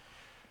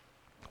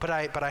 But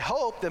I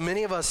hope that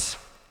many of us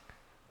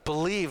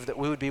believe that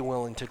we would be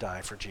willing to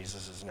die for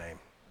Jesus' name.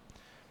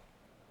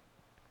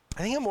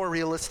 I think a more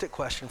realistic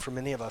question for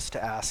many of us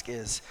to ask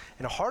is,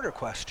 and a harder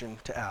question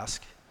to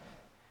ask,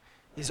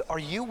 is, are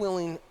you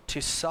willing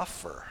to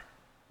suffer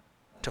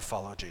to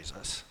follow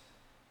Jesus?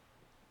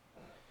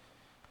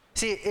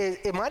 See,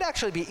 it might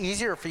actually be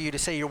easier for you to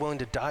say you're willing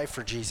to die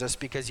for Jesus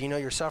because you know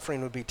your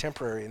suffering would be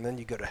temporary and then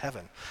you go to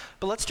heaven.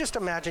 But let's just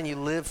imagine you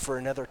live for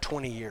another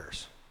 20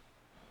 years.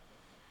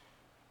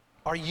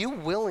 Are you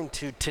willing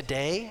to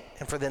today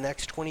and for the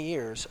next 20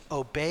 years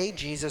obey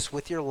Jesus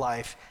with your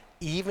life,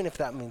 even if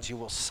that means you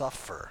will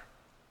suffer?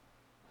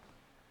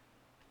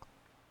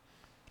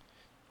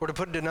 Or to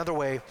put it another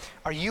way,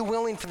 are you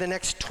willing for the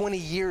next 20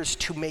 years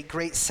to make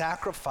great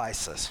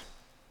sacrifices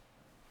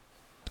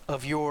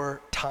of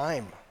your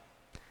time,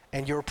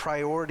 and your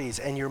priorities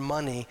and your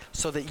money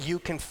so that you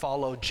can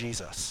follow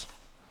Jesus.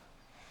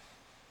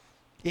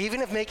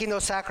 Even if making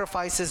those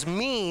sacrifices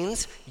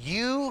means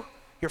you,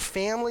 your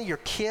family, your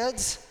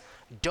kids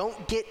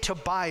don't get to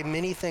buy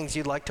many things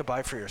you'd like to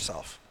buy for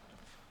yourself.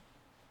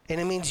 And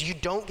it means you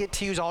don't get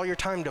to use all your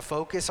time to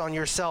focus on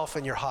yourself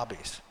and your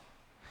hobbies.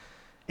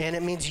 And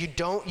it means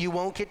you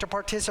won't get to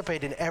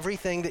participate in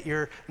everything that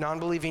your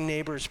non-believing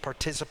neighbors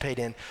participate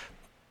in,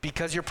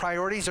 because your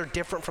priorities are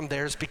different from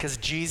theirs, because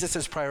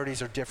Jesus'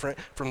 priorities are different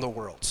from the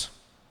world's.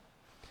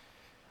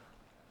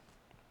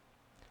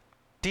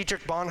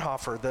 Dietrich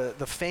Bonhoeffer,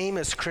 the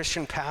famous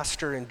Christian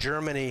pastor in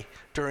Germany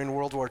during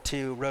World War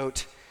II,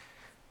 wrote,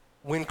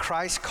 "When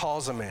Christ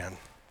calls a man,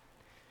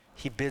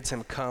 he bids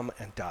him come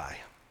and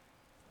die."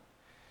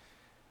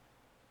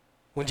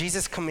 When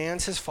Jesus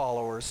commands his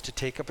followers to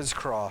take up his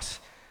cross,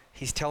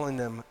 he's telling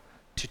them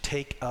to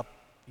take up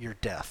your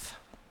death.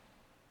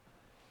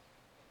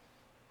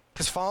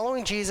 Because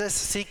following Jesus,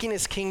 seeking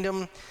his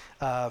kingdom,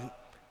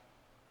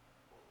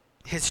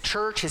 his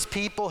church, his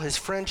people, his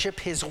friendship,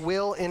 his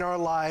will in our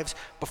lives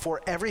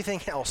before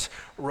everything else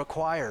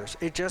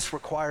it just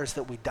requires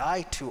that we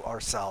die to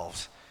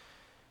ourselves.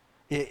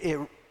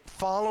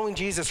 Following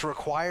Jesus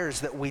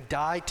requires that we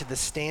die to the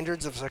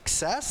standards of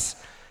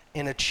success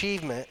and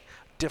achievement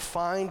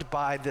defined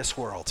by this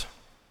world.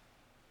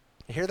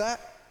 You hear that?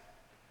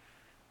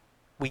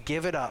 We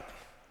give it up.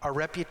 Our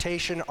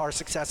reputation, our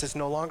success is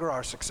no longer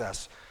our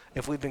success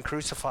if we've been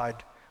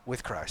crucified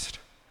with Christ.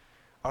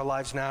 Our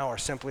lives now are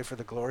simply for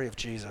the glory of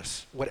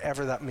Jesus,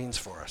 whatever that means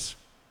for us.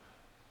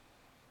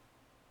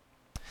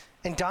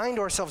 And dying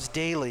to ourselves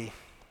daily,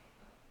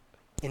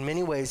 in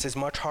many ways, is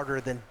much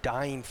harder than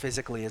dying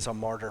physically as a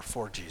martyr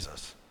for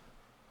Jesus.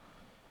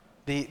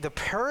 The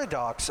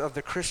paradox of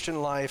the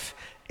Christian life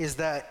is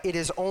that it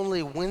is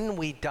only when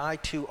we die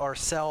to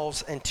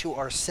ourselves and to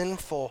our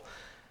sinfulness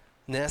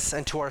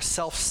and to our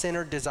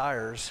self-centered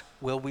desires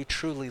will we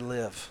truly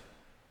live.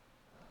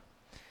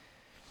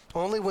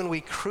 Only when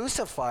we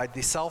crucified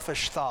the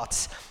selfish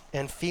thoughts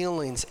and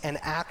feelings and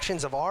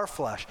actions of our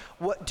flesh,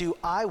 what do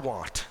I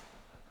want,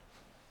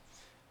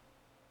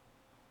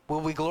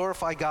 will we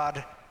glorify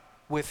God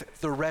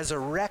with the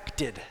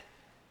resurrected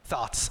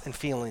thoughts and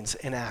feelings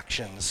and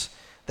actions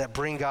that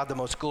bring God the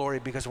most glory,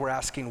 because we're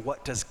asking,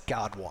 what does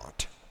God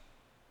want?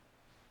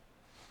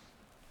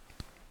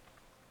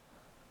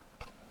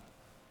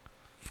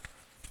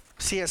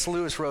 C.S.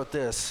 Lewis wrote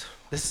this.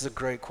 This is a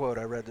great quote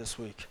I read this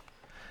week.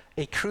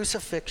 "A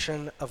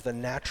crucifixion of the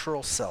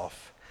natural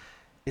self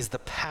is the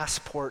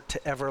passport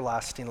to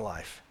everlasting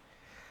life.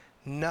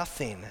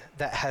 Nothing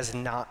that has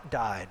not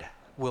died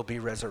will be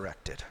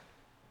resurrected."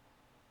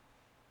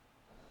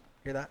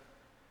 Hear that?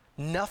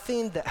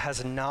 Nothing that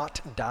has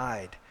not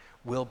died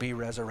will be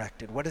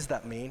resurrected. What does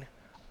that mean?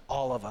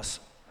 All of us,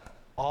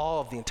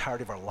 all of the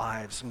entirety of our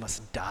lives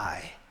must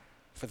die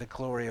for the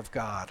glory of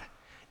God,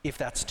 if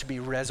that's to be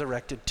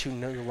resurrected to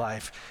new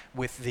life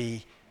with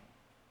the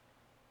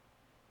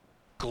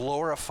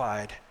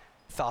glorified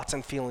thoughts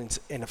and feelings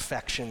and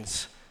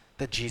affections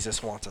that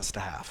Jesus wants us to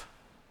have.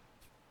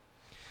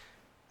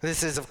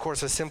 This is, of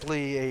course,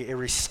 simply a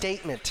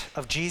restatement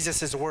of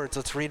Jesus' words.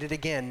 Let's read it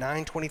again,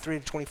 9:23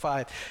 to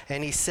 25.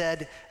 And he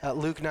said,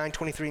 Luke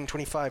 9:23 and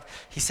 25,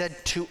 he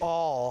said to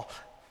all,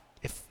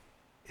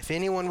 if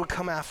anyone would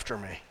come after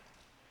me,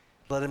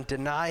 let him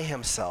deny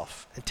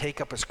himself and take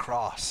up his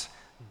cross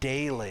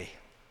daily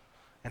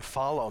and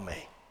follow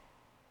me.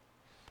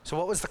 So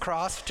what was the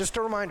cross? Just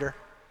a reminder,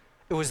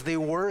 it was the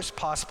worst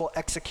possible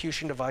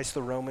execution device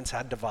the Romans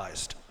had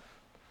devised.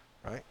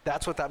 Right?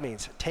 That's what that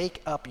means.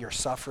 Take up your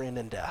suffering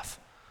and death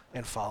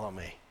and follow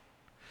me.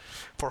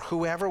 For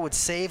whoever would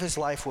save his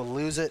life will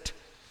lose it,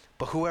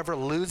 but whoever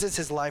loses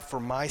his life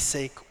for my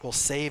sake will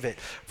save it.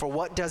 For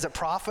what does it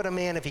profit a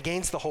man if he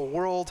gains the whole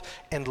world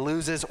and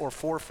loses or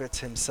forfeits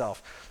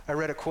himself? I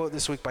read a quote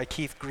this week by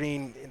Keith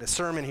Green in a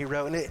sermon he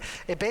wrote, and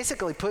it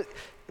basically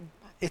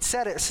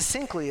said it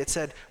succinctly. It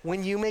said,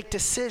 when you make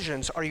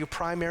decisions, are you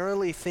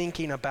primarily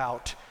thinking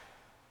about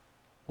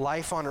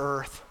life on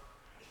earth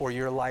or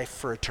your life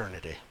for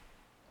eternity?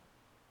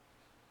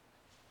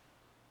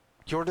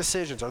 Your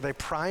decisions, are they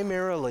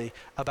primarily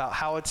about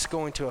how it's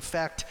going to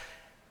affect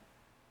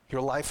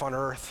your life on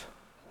earth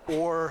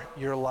or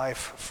your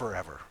life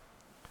forever?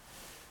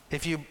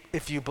 If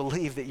you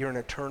believe that you're an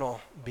eternal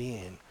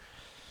being.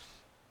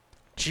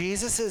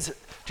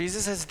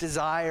 Jesus'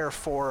 desire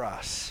for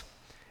us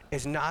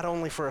is not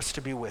only for us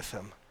to be with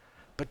him,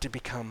 but to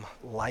become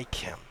like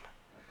him.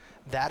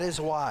 That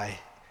is why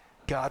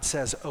God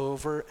says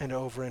over and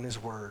over in his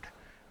word,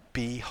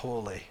 be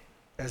holy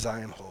as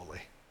I am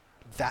holy.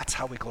 That's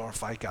how we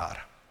glorify God.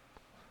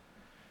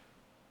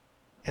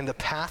 And the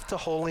path to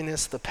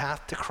holiness, the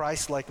path to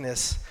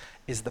Christ-likeness,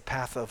 is the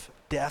path of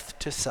death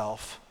to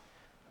self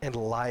and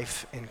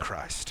life in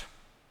Christ.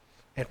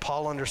 And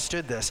Paul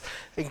understood this.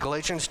 In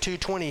Galatians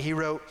 2:20, he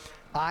wrote,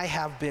 I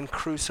have been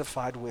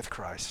crucified with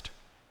Christ.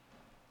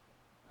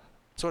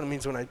 That's what it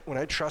means when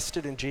I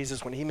trusted in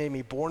Jesus, when he made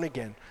me born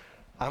again.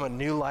 I'm a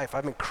new life.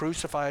 I've been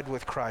crucified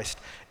with Christ.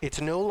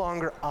 It's no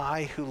longer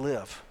I who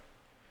live,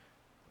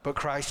 but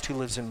Christ who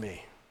lives in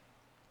me.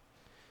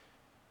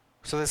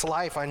 So this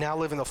life I now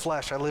live in the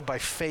flesh, I live by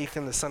faith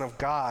in the Son of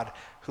God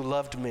who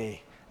loved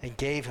me and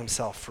gave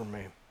himself for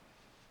me.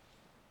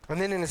 And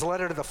then in his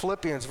letter to the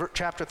Philippians,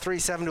 chapter 3,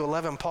 7 to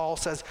 11, Paul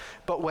says,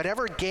 but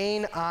whatever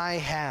gain I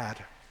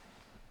had,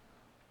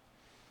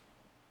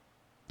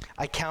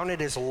 I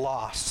counted as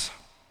loss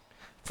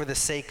for the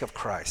sake of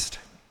Christ.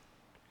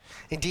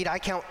 Indeed, I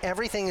count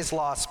everything as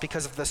loss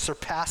because of the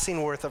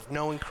surpassing worth of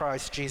knowing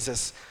Christ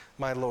Jesus,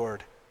 my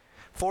Lord.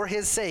 For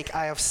his sake,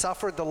 I have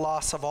suffered the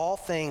loss of all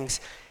things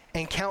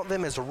and count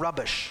them as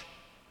rubbish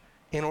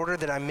in order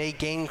that I may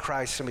gain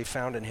Christ and be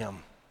found in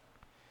him.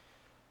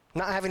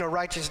 Not having a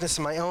righteousness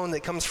of my own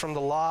that comes from the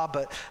law,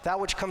 but that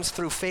which comes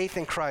through faith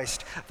in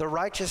Christ, the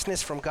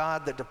righteousness from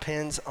God that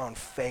depends on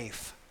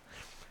faith,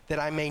 that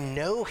I may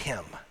know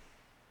him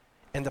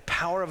and the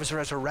power of his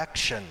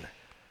resurrection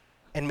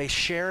and may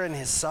share in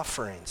his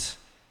sufferings,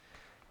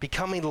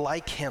 becoming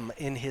like him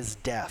in his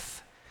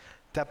death,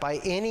 that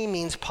by any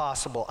means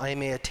possible I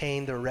may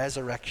attain the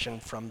resurrection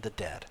from the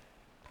dead.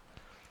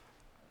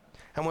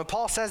 And when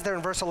Paul says there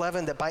in verse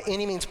 11 that by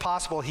any means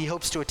possible he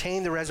hopes to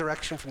attain the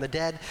resurrection from the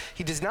dead,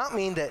 he does not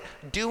mean that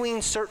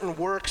doing certain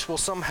works will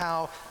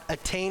somehow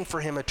attain for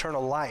him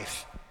eternal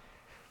life.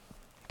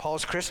 Paul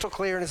is crystal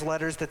clear in his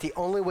letters that the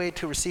only way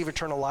to receive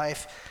eternal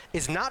life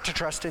is not to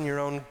trust in your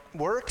own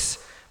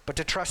works, but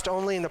to trust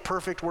only in the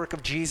perfect work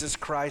of Jesus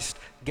Christ,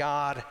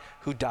 God,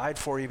 who died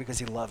for you because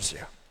he loves you.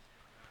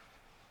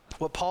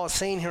 What Paul is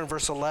saying here in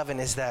verse 11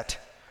 is that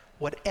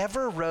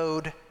whatever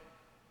road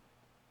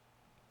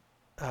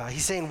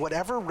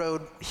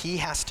he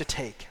has to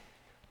take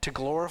to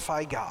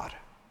glorify God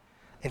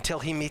until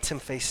he meets him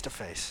face to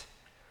face,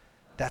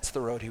 that's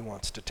the road he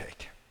wants to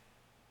take.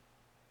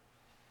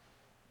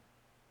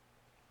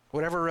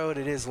 Whatever road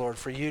it is, Lord,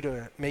 for you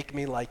to make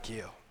me like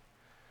you,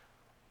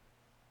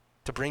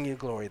 to bring you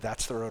glory,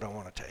 that's the road I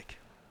want to take.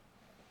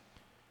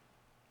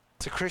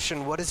 So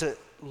Christian, what does it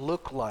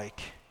look like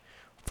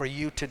for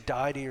you to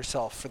die to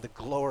yourself for the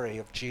glory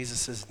of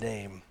Jesus'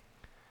 name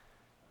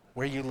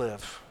where you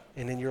live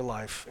and in your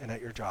life and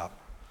at your job?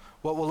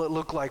 What will it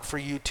look like for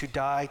you to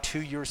die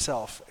to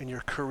yourself and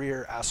your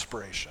career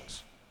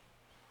aspirations?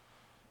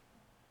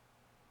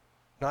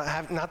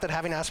 Not that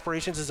having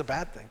aspirations is a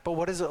bad thing, but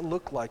what does it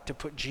look like to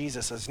put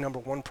Jesus as number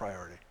one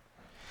priority?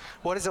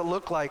 What does it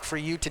look like for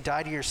you to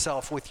die to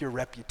yourself with your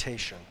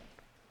reputation?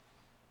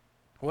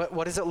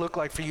 What does it look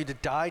like for you to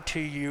die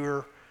to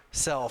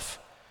yourself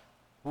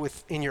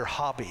in your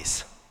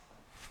hobbies?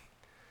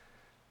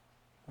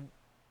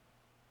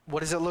 What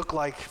does it look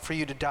like for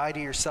you to die to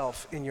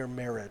yourself in your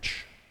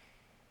marriage?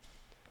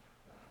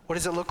 What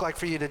does it look like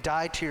for you to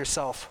die to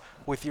yourself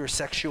with your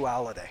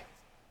sexuality,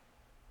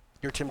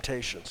 your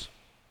temptations?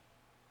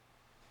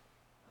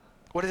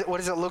 What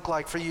does it look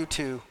like for you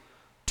to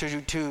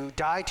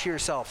die to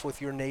yourself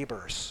with your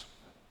neighbors?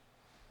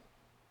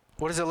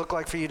 What does it look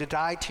like for you to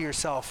die to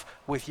yourself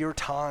with your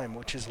time,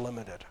 which is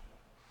limited?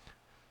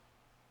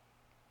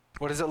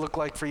 What does it look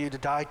like for you to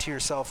die to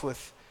yourself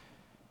with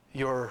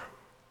your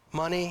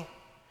money?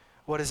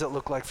 What does it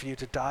look like for you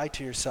to die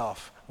to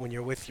yourself when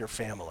you're with your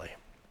family?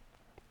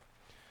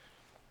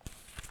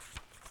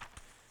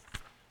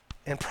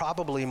 And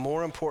probably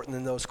more important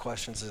than those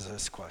questions is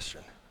this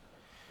question.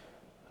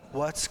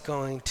 What's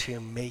going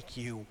to make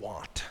you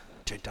want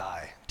to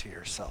die to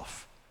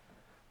yourself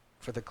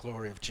for the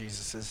glory of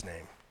Jesus'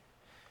 name?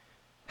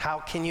 How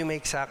can you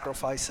make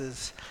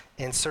sacrifices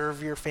and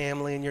serve your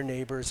family and your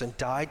neighbors and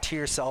die to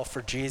yourself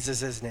for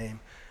Jesus' name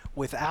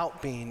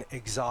without being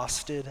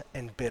exhausted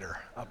and bitter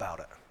about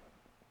it?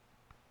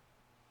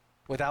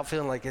 Without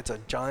feeling like it's a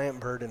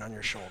giant burden on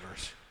your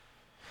shoulders?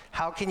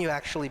 How can you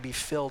actually be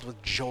filled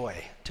with joy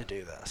to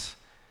do this?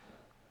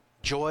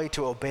 Joy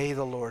to obey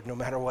the Lord no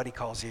matter what he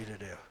calls you to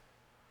do.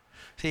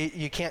 See,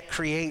 you can't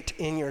create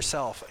in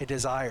yourself a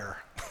desire,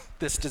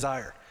 this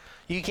desire.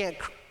 You can't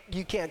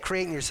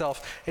create in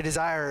yourself a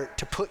desire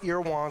to put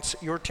your wants,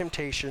 your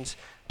temptations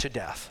to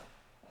death.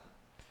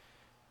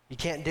 You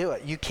can't do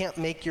it. You can't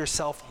make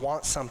yourself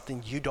want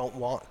something you don't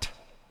want.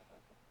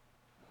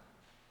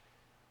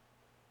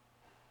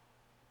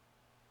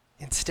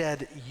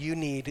 Instead, you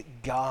need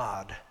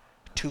God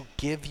to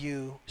give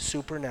you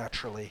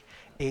supernaturally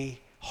a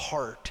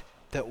heart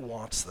that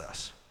wants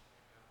this,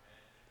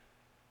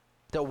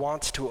 that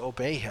wants to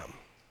obey him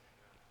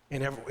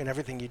in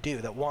everything you do,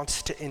 that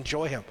wants to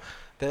enjoy him,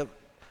 that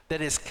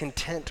is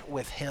content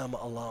with him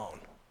alone,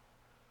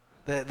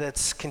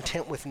 that's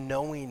content with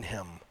knowing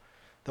him,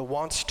 that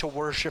wants to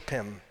worship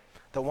him,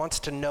 that wants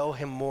to know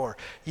him more.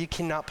 You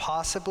cannot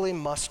possibly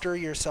muster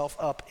yourself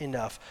up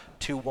enough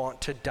to want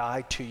to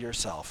die to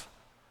yourself,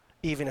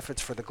 even if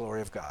it's for the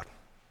glory of God.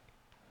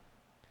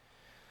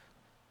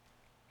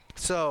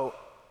 So,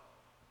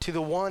 to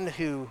the one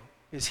who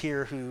is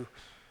here who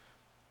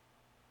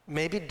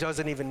maybe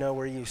doesn't even know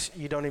where you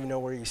don't even know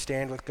where you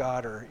stand with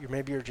God, or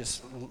maybe you're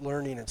just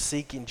learning and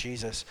seeking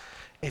Jesus.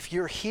 If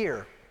you're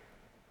here,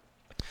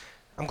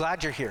 I'm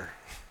glad you're here.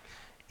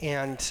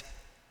 And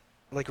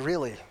like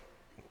really,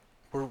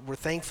 we're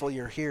thankful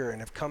you're here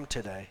and have come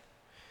today.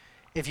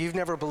 If you've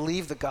never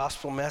believed the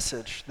gospel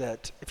message,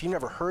 that if you've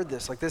never heard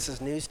this, like this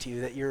is news to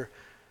you, that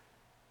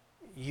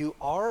you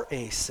are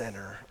a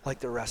sinner like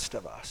the rest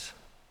of us,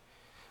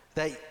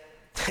 that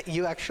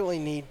you actually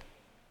need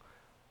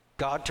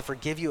God to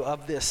forgive you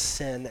of this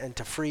sin and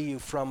to free you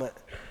from it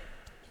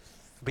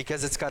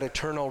because it's got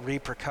eternal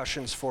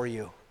repercussions for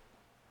you.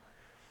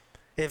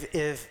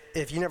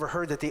 If you never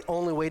heard that the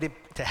only way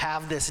to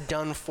have this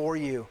done for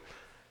you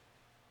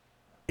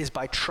is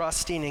by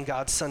trusting in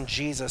God's Son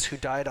Jesus, who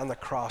died on the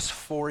cross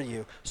for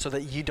you so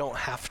that you don't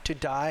have to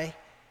die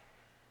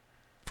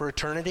for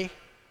eternity.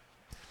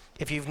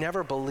 If you've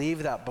never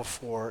believed that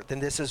before, then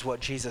this is what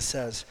Jesus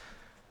says: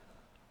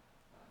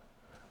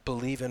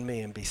 believe in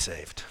me and be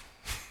saved.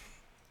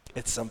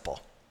 It's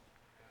simple.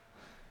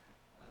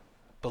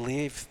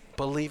 Believe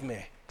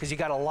me. Because you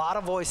got a lot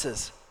of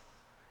voices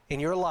in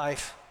your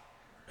life,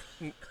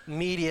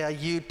 media,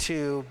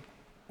 YouTube,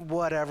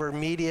 whatever,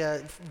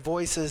 media,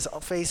 voices,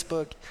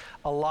 Facebook,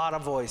 a lot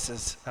of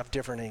voices have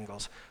different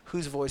angles.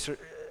 Whose voice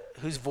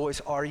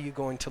are you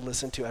going to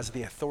listen to as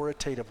the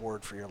authoritative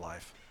word for your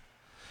life?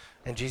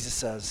 And Jesus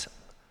says,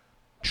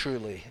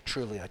 truly,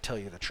 truly, I tell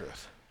you the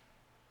truth.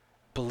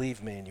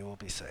 Believe me and you will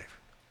be saved.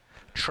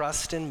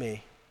 Trust in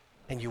me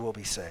and you will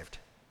be saved.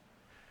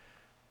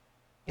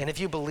 And if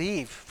you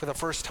believe for the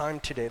first time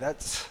today,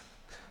 that's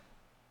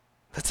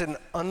an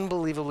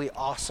unbelievably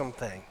awesome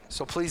thing.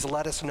 So please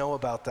let us know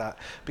about that,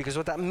 because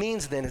what that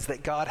means then is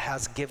that God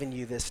has given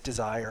you this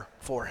desire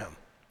for him.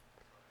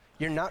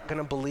 You're not going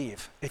to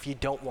believe if you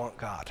don't want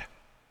God.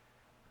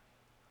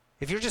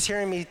 If you're just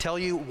hearing me tell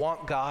you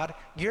want God,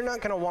 you're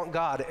not going to want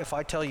God if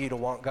I tell you to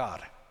want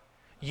God.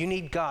 You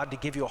need God to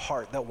give you a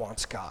heart that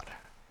wants God.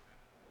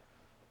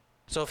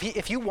 So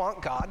if you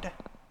want God,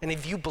 and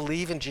if you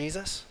believe in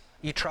Jesus,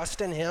 you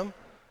trust in him,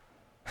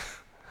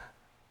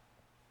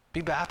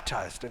 be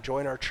baptized and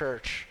join our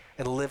church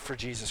and live for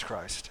Jesus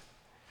Christ.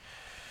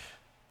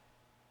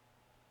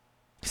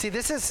 See,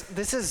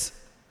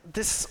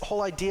 this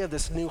whole idea of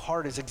this new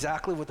heart is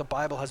exactly what the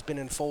Bible has been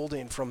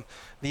unfolding from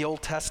the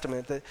Old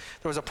Testament. That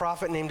there was a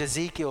prophet named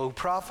Ezekiel who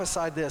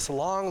prophesied this a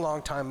long,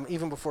 long time,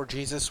 even before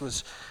Jesus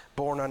was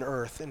born on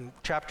earth. In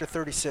chapter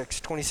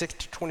 36, 26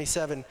 to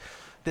 27,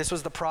 this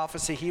was the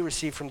prophecy he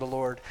received from the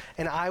Lord.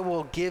 And I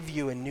will give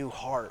you a new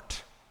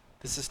heart.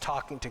 This is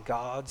talking to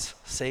God's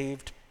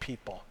saved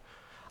people.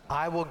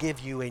 I will give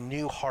you a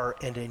new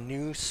heart and a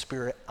new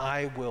spirit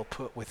I will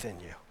put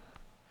within you.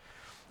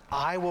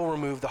 I will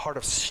remove the heart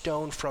of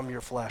stone from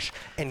your flesh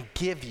and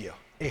give you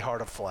a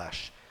heart of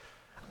flesh.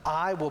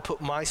 I will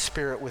put my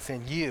spirit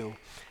within you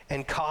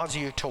and cause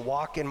you to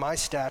walk in my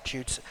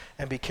statutes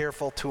and be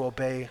careful to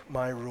obey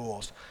my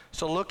rules.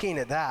 So looking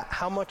at that,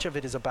 how much of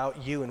it is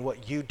about you and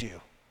what you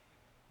do?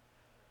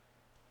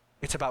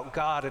 It's about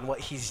God and what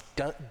he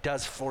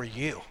does for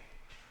you,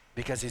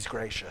 because he's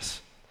gracious.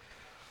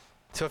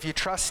 So if you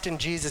trust in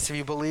Jesus, if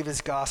you believe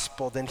his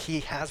gospel, then he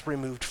has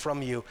removed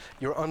from you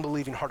your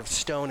unbelieving heart of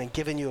stone and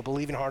given you a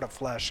believing heart of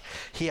flesh.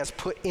 He has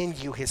put in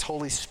you his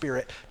Holy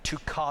Spirit to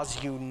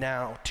cause you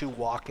now to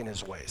walk in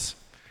his ways.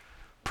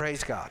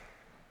 Praise God.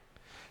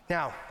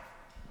 Now,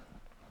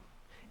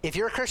 if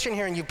you're a Christian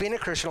here and you've been a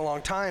Christian a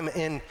long time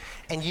and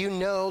you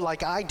know,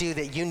 like I do,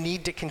 that you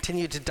need to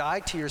continue to die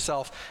to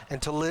yourself and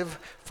to live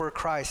for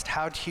Christ,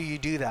 how do you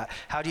do that?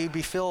 How do you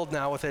be filled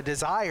now with a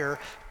desire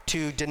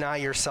to deny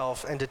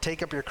yourself and to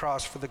take up your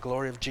cross for the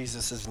glory of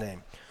Jesus'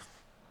 name?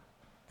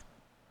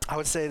 I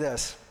would say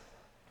this: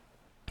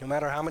 no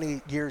matter how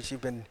many years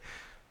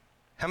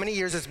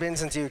it's been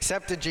since you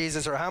accepted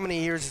Jesus, or how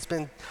many years it's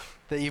been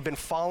that you've been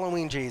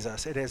following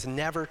Jesus, it is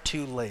never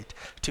too late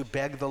to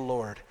beg the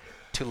Lord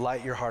to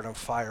light your heart on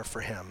fire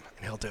for him,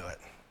 and he'll do it.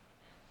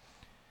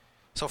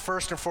 So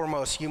first and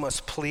foremost, you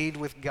must plead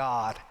with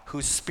God,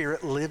 whose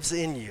spirit lives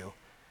in you,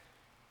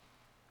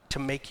 to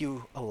make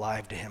you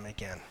alive to him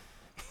again.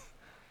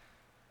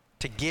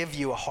 To give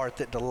you a heart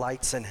that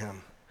delights in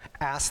him.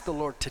 Ask the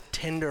Lord to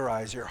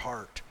tenderize your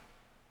heart.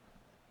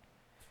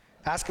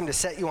 Ask him to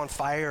set you on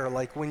fire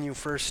like when you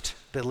first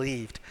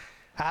believed.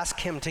 Ask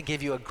him to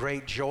give you a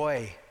great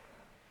joy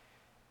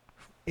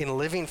in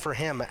living for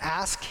him.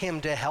 Ask him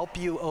to help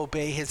you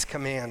obey his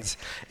commands.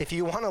 If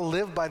you want to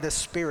live by the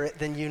Spirit,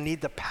 then you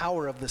need the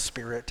power of the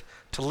Spirit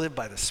to live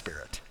by the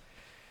Spirit.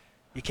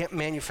 You can't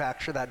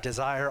manufacture that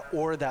desire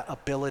or that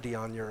ability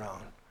on your own.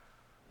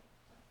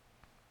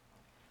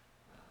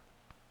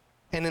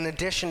 And in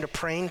addition to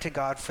praying to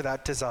God for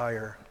that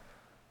desire,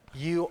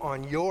 you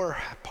on your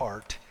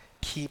part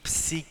keep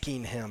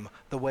seeking him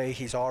the way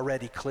he's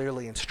already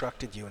clearly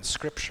instructed you in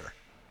Scripture.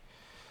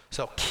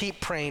 So keep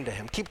praying to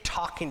him, keep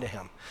talking to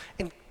him.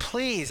 And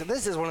please,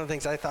 this is one of the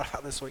things I thought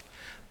about this week,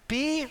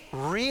 be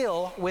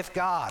real with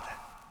God.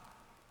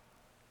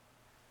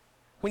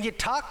 When you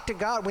talk to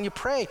God, when you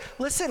pray,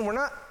 listen,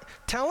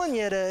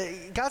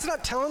 God's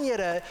not telling you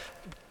to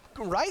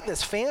write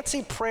this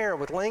fancy prayer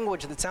with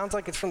language that sounds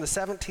like it's from the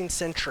 17th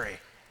century.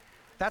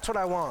 That's what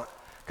I want.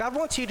 God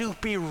wants you to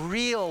be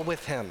real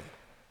with him.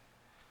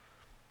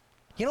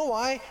 You know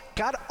why?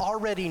 God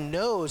already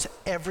knows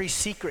every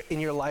secret in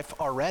your life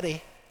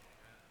already.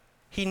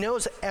 He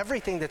knows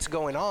everything that's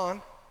going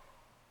on,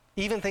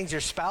 even things your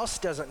spouse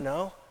doesn't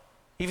know,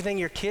 even things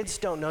your kids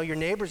don't know, your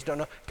neighbors don't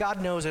know.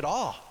 God knows it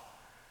all.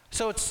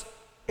 So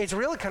it's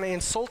really kind of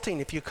insulting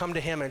if you come to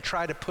him and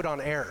try to put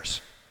on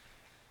airs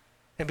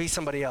and be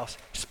somebody else.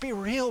 Just be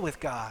real with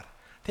God.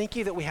 Thank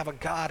you that we have a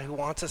God who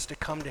wants us to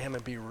come to him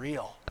and be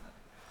real.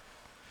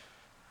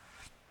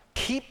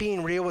 Keep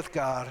being real with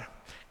God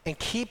and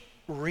keep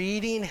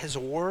reading his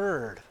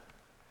word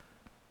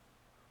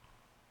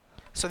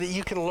so that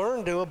you can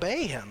learn to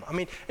obey him. I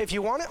mean, if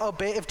you want to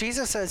obey, if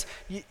Jesus says,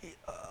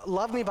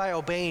 love me by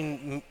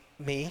obeying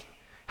me,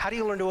 how do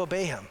you learn to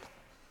obey him?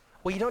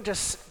 Well, you don't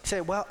just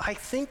say, well, I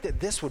think that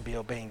this would be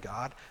obeying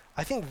God.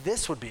 I think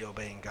this would be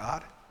obeying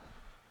God.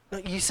 No,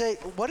 you say,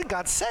 what did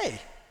God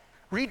say?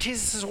 Read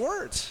Jesus'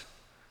 words.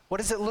 What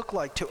does it look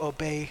like to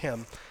obey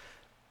him?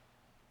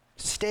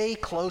 Stay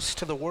close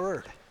to the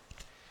word.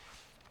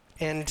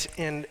 And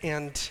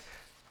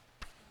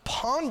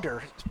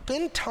ponder,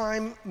 spend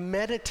time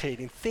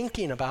meditating,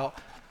 thinking about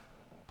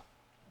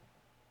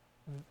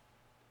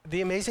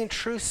the amazing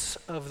truths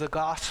of the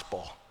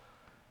gospel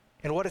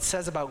and what it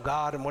says about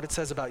God and what it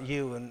says about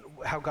you and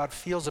how God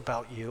feels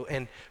about you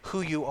and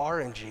who you are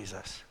in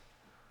Jesus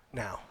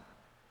now.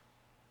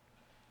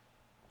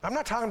 I'm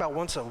not talking about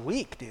once a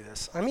week do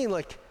this. I mean,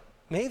 like,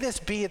 may this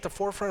be at the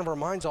forefront of our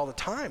minds all the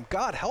time.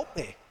 God, help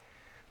me.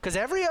 Because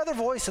every other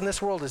voice in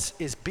this world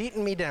is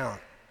beating me down,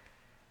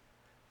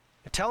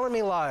 and telling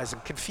me lies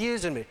and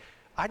confusing me.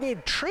 I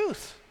need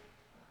truth.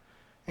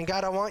 And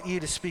God, I want you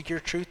to speak your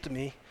truth to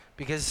me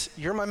because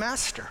you're my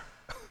master.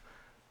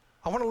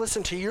 I want to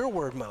listen to your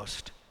word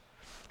most.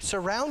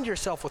 Surround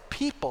yourself with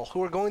people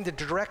who are going the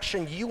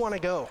direction you want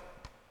to go.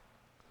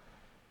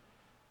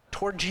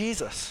 Toward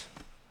Jesus,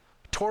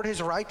 toward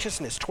his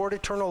righteousness, toward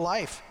eternal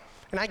life.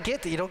 And I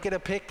get that you don't get to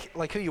pick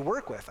like who you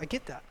work with. I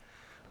get that.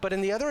 But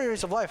in the other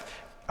areas of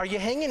life, are you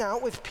hanging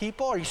out with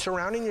people? Are you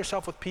surrounding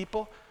yourself with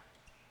people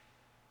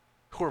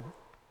who are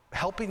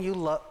helping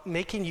you,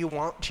 making you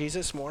want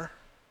Jesus more?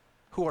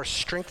 Who are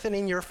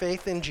strengthening your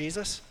faith in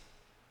Jesus?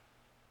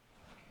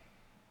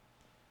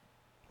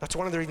 That's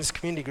one of the reasons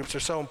community groups are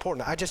so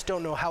important. I just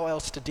don't know how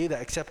else to do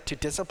that except to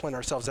discipline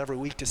ourselves every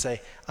week to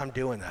say, I'm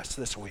doing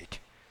this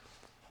week.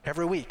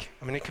 Every week,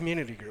 I'm in a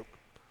community group.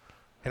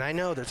 And I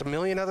know there's a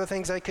million other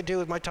things I could do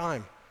with my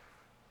time.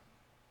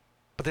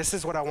 But this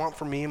is what I want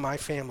for me and my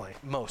family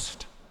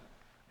most.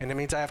 And it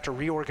means I have to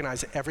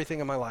reorganize everything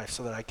in my life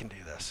so that I can do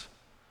this.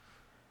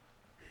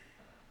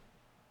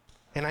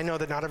 And I know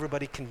that not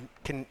everybody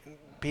can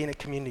be in a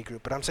community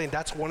group, but I'm saying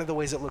that's one of the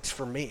ways it looks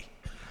for me.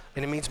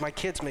 And it means my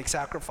kids make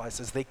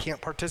sacrifices. They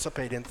can't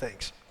participate in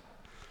things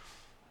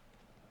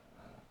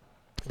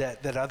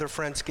that other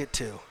friends get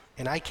to.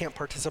 And I can't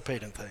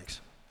participate in things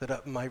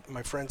that my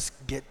friends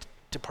get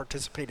to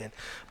participate in.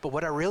 But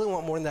what I really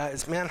want more than that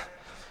is, man,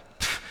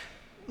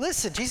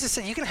 listen, Jesus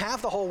said you can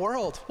have the whole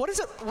world.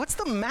 What's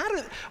the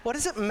matter? What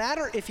does it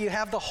matter if you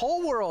have the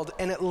whole world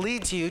and it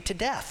leads you to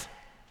death?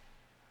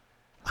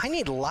 I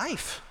need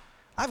life.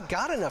 I've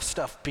got enough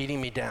stuff beating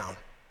me down.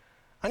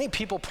 I need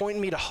people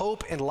pointing me to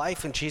hope and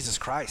life in Jesus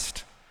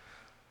Christ,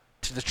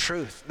 to the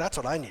truth. That's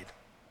what I need.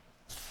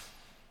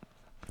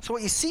 So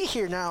what you see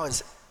here now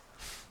is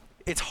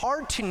it's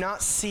hard to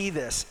not see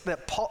this,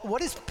 that Paul,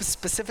 what is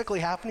specifically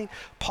happening?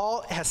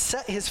 Paul has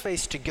set his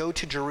face to go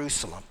to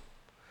Jerusalem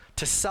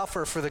to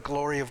suffer for the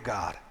glory of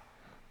God.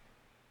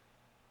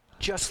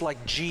 Just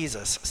like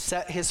Jesus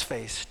set his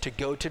face to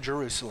go to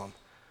Jerusalem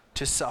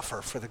to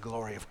suffer for the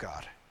glory of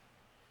God,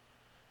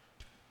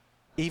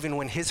 even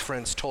when his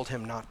friends told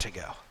him not to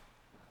go.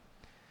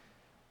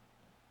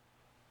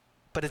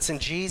 But it's in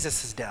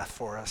Jesus' death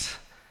for us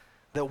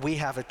that we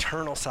have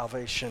eternal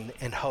salvation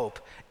and hope.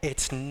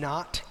 It's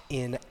not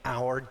in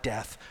our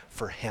death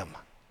for him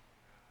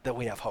that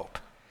we have hope.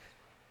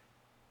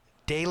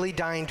 Daily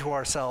dying to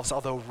ourselves,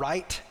 although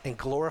right and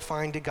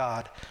glorifying to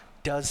God,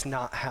 does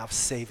not have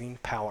saving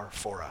power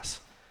for us.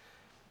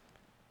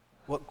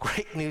 What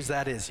great news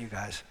that is, you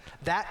guys.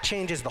 That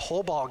changes the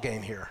whole ball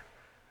game here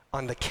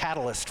on the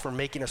catalyst for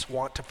making us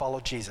want to follow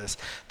Jesus,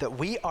 that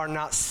we are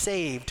not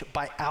saved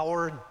by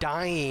our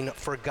dying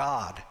for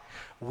God.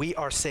 We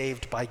are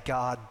saved by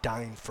God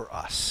dying for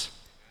us.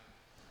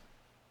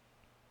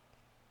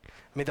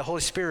 May the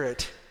Holy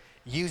Spirit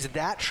use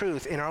that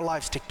truth in our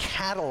lives to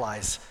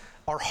catalyze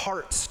our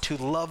hearts to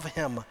love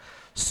him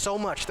so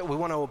much that we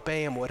want to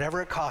obey him,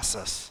 whatever it costs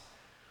us.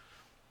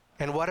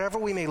 And whatever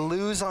we may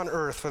lose on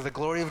earth for the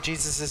glory of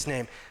Jesus'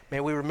 name,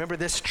 may we remember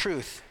this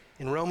truth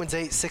in Romans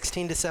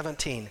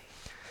 8:16-17.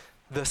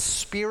 The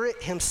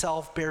Spirit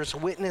himself bears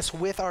witness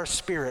with our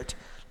spirit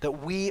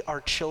that we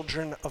are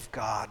children of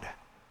God.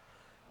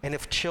 And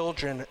if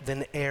children,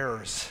 then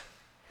heirs.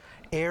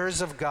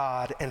 Heirs of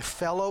God and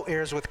fellow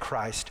heirs with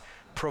Christ,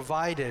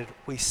 provided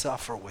we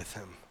suffer with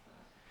him,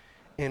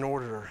 in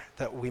order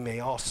that we may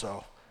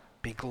also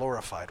be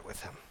glorified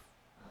with him.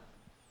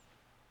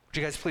 Would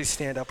you guys please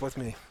stand up with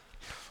me?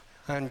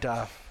 And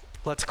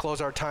let's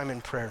close our time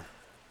in prayer.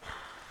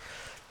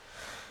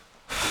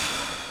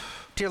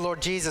 Dear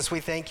Lord Jesus, we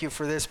thank you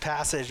for this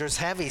passage. There's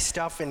heavy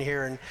stuff in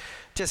here, and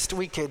just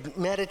we could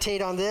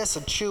meditate on this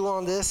and chew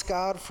on this,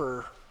 God,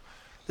 for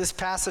this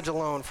passage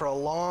alone for a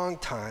long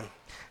time.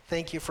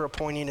 Thank you for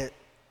appointing it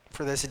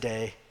for this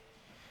day.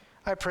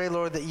 I pray,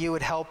 Lord, that you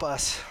would help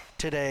us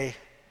today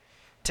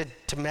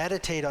to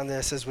meditate on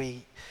this as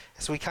we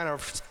kind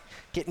of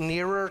get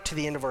nearer to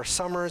the end of our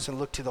summers and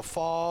look to the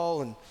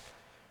fall and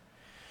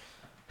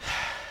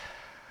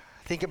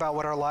think about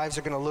what our lives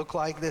are going to look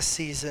like this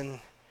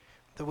season,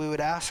 that we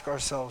would ask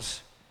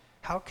ourselves,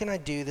 how can I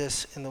do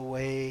this in the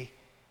way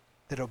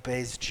that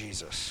obeys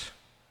Jesus?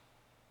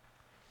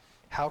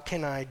 How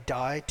can I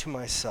die to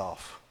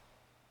myself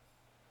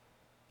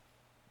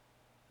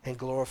and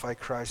glorify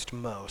Christ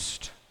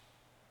most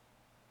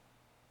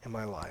in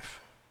my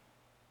life?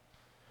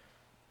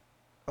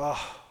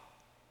 Oh,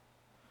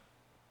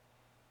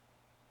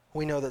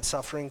 we know that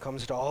suffering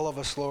comes to all of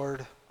us,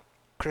 Lord,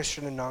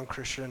 Christian and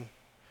non-Christian.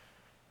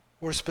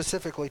 We're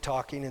specifically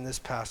talking in this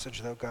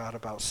passage, though, God,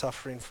 about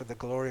suffering for the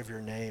glory of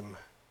your name.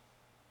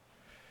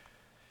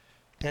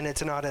 And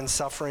it's not in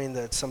suffering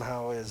that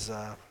somehow is,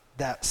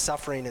 that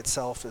suffering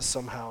itself is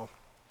somehow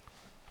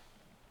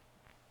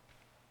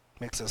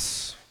makes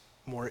us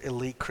more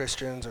elite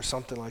Christians or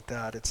something like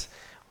that.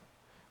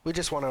 We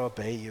just want to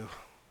obey you,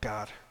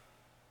 God.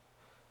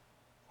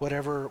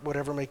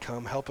 Whatever may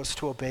come, help us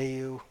to obey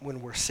you when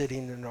we're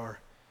sitting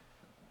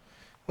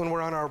when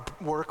we're on our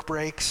work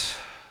breaks,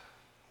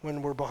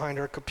 when we're behind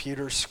our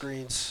computer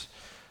screens,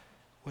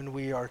 when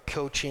we are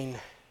coaching,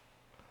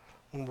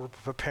 when we're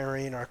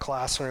preparing our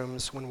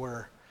classrooms, when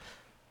we're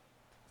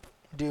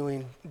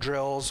doing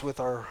drills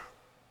with our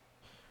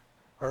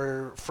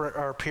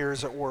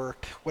peers at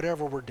work,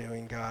 whatever we're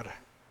doing, God.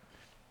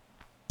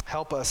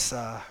 Help us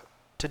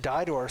to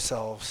die to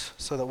ourselves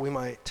so that we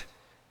might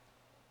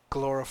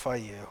glorify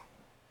you.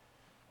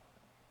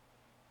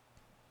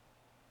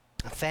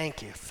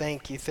 Thank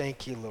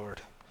you,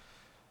 Lord,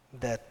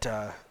 that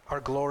our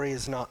glory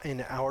is not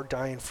in our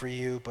dying for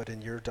you, but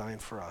in your dying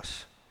for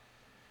us.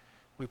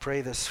 We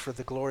pray this for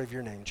the glory of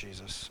your name,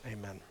 Jesus.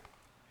 Amen.